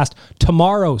Podcast.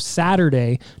 Tomorrow,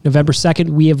 Saturday, November 2nd,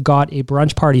 we have got a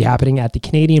brunch party happening at the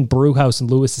Canadian Brew House in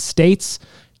Lewis Estates.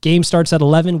 Game starts at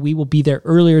 11. We will be there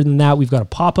earlier than that. We've got a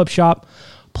pop-up shop.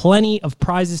 Plenty of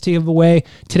prizes to give away.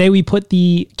 Today, we put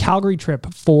the Calgary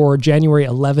trip for January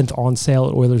 11th on sale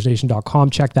at OilersNation.com.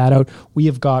 Check that out. We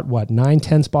have got, 9,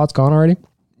 10 spots gone already?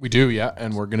 We do, yeah.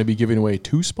 And we're going to be giving away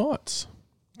 2 spots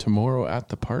tomorrow at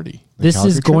the party.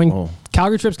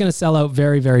 Calgary trip's going to sell out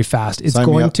very, very fast. It's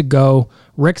going to go.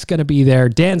 Rick's going to be there.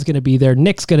 Dan's going to be there.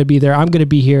 Nick's going to be there. I'm going to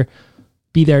be here.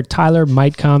 Be there. Tyler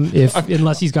might come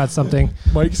unless he's got something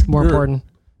more important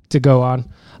to go on.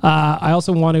 I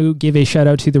also want to give a shout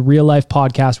out to the Real Life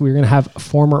Podcast. We're going to have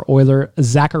former Oiler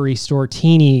Zachary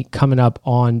Stortini coming up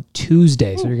on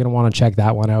Tuesday. So you're going to want to check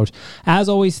that one out. As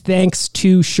always, thanks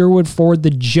to Sherwood Ford, the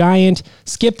Giant,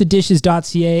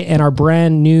 skipthedishes.ca, and our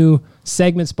brand new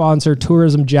segment sponsor,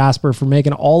 Tourism Jasper, for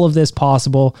making all of this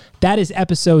possible. That is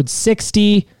episode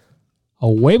 60.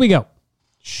 Away we go.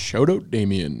 Shout out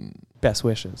Damien. Best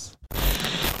wishes.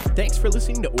 Thanks for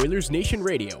listening to Oilers Nation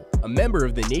Radio, a member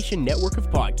of the Nation Network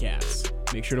of Podcasts.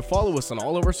 Make sure to follow us on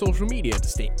all of our social media to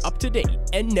stay up to date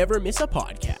and never miss a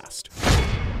podcast.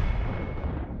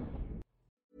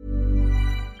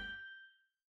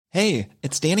 Hey,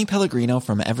 it's Danny Pellegrino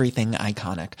from Everything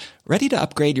Iconic. Ready to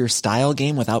upgrade your style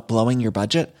game without blowing your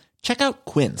budget? Check out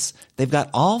Quince. They've got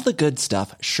all the good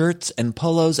stuff, shirts and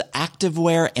polos,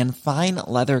 activewear, and fine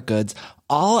leather goods,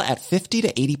 all at 50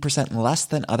 to 80% less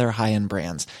than other high-end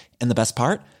brands. And the best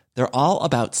part? They're all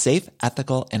about safe,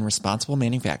 ethical, and responsible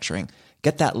manufacturing.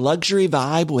 Get that luxury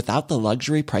vibe without the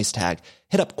luxury price tag.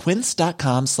 Hit up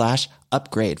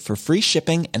quince.com/upgrade for free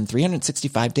shipping and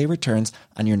 365-day returns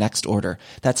on your next order.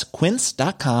 That's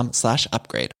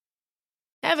quince.com/upgrade.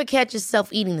 Ever catch yourself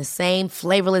eating the same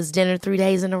flavorless dinner 3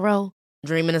 days in a row?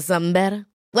 Dreaming of something better?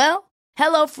 Well,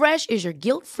 HelloFresh is your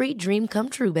guilt-free dream come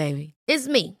true, baby. It's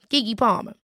me, Keke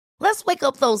Palmer. Let's wake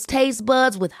up those taste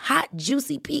buds with hot,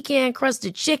 juicy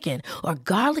pecan-crusted chicken or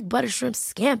garlic butter shrimp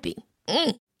scampi.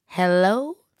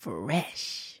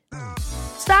 HelloFresh.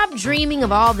 Stop dreaming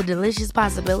of all the delicious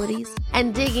possibilities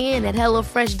and dig in at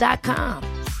HelloFresh.com.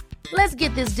 Let's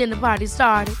get this dinner party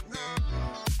started.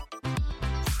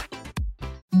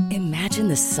 Imagine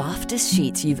the softest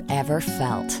sheets you've ever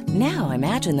felt. Now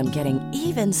imagine them getting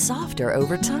even softer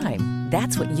over time.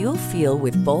 That's what you'll feel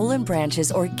with Boll &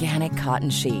 Branch's organic cotton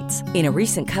sheets. In a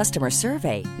recent customer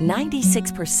survey,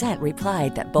 96%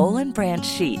 replied that Boll & Branch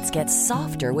sheets get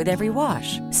softer with every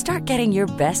wash. Start getting your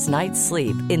best night's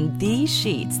sleep in these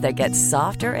sheets that get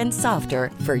softer and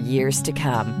softer for years to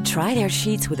come. Try their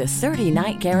sheets with a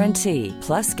 30-night guarantee.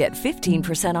 Plus, get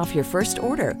 15% off your first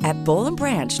order at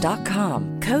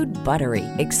bollandbranch.com. Code BUTTERY.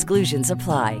 Exclusions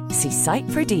apply. See site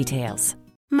for details.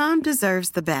 Mom deserves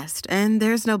the best, and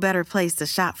there's no better place to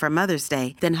shop for Mother's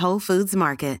Day than Whole Foods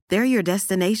Market. They're your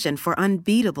destination for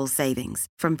unbeatable savings,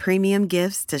 from premium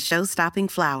gifts to show-stopping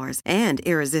flowers and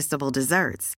irresistible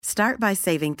desserts. Start by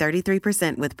saving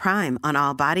 33% with Prime on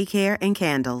all body care and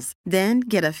candles. Then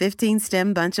get a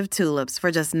 15-stem bunch of tulips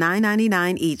for just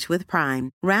 $9.99 each with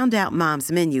Prime. Round out Mom's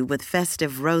menu with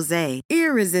festive rosé,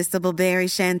 irresistible berry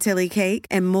chantilly cake,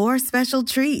 and more special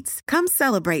treats. Come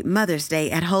celebrate Mother's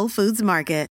Day at Whole Foods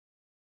Market.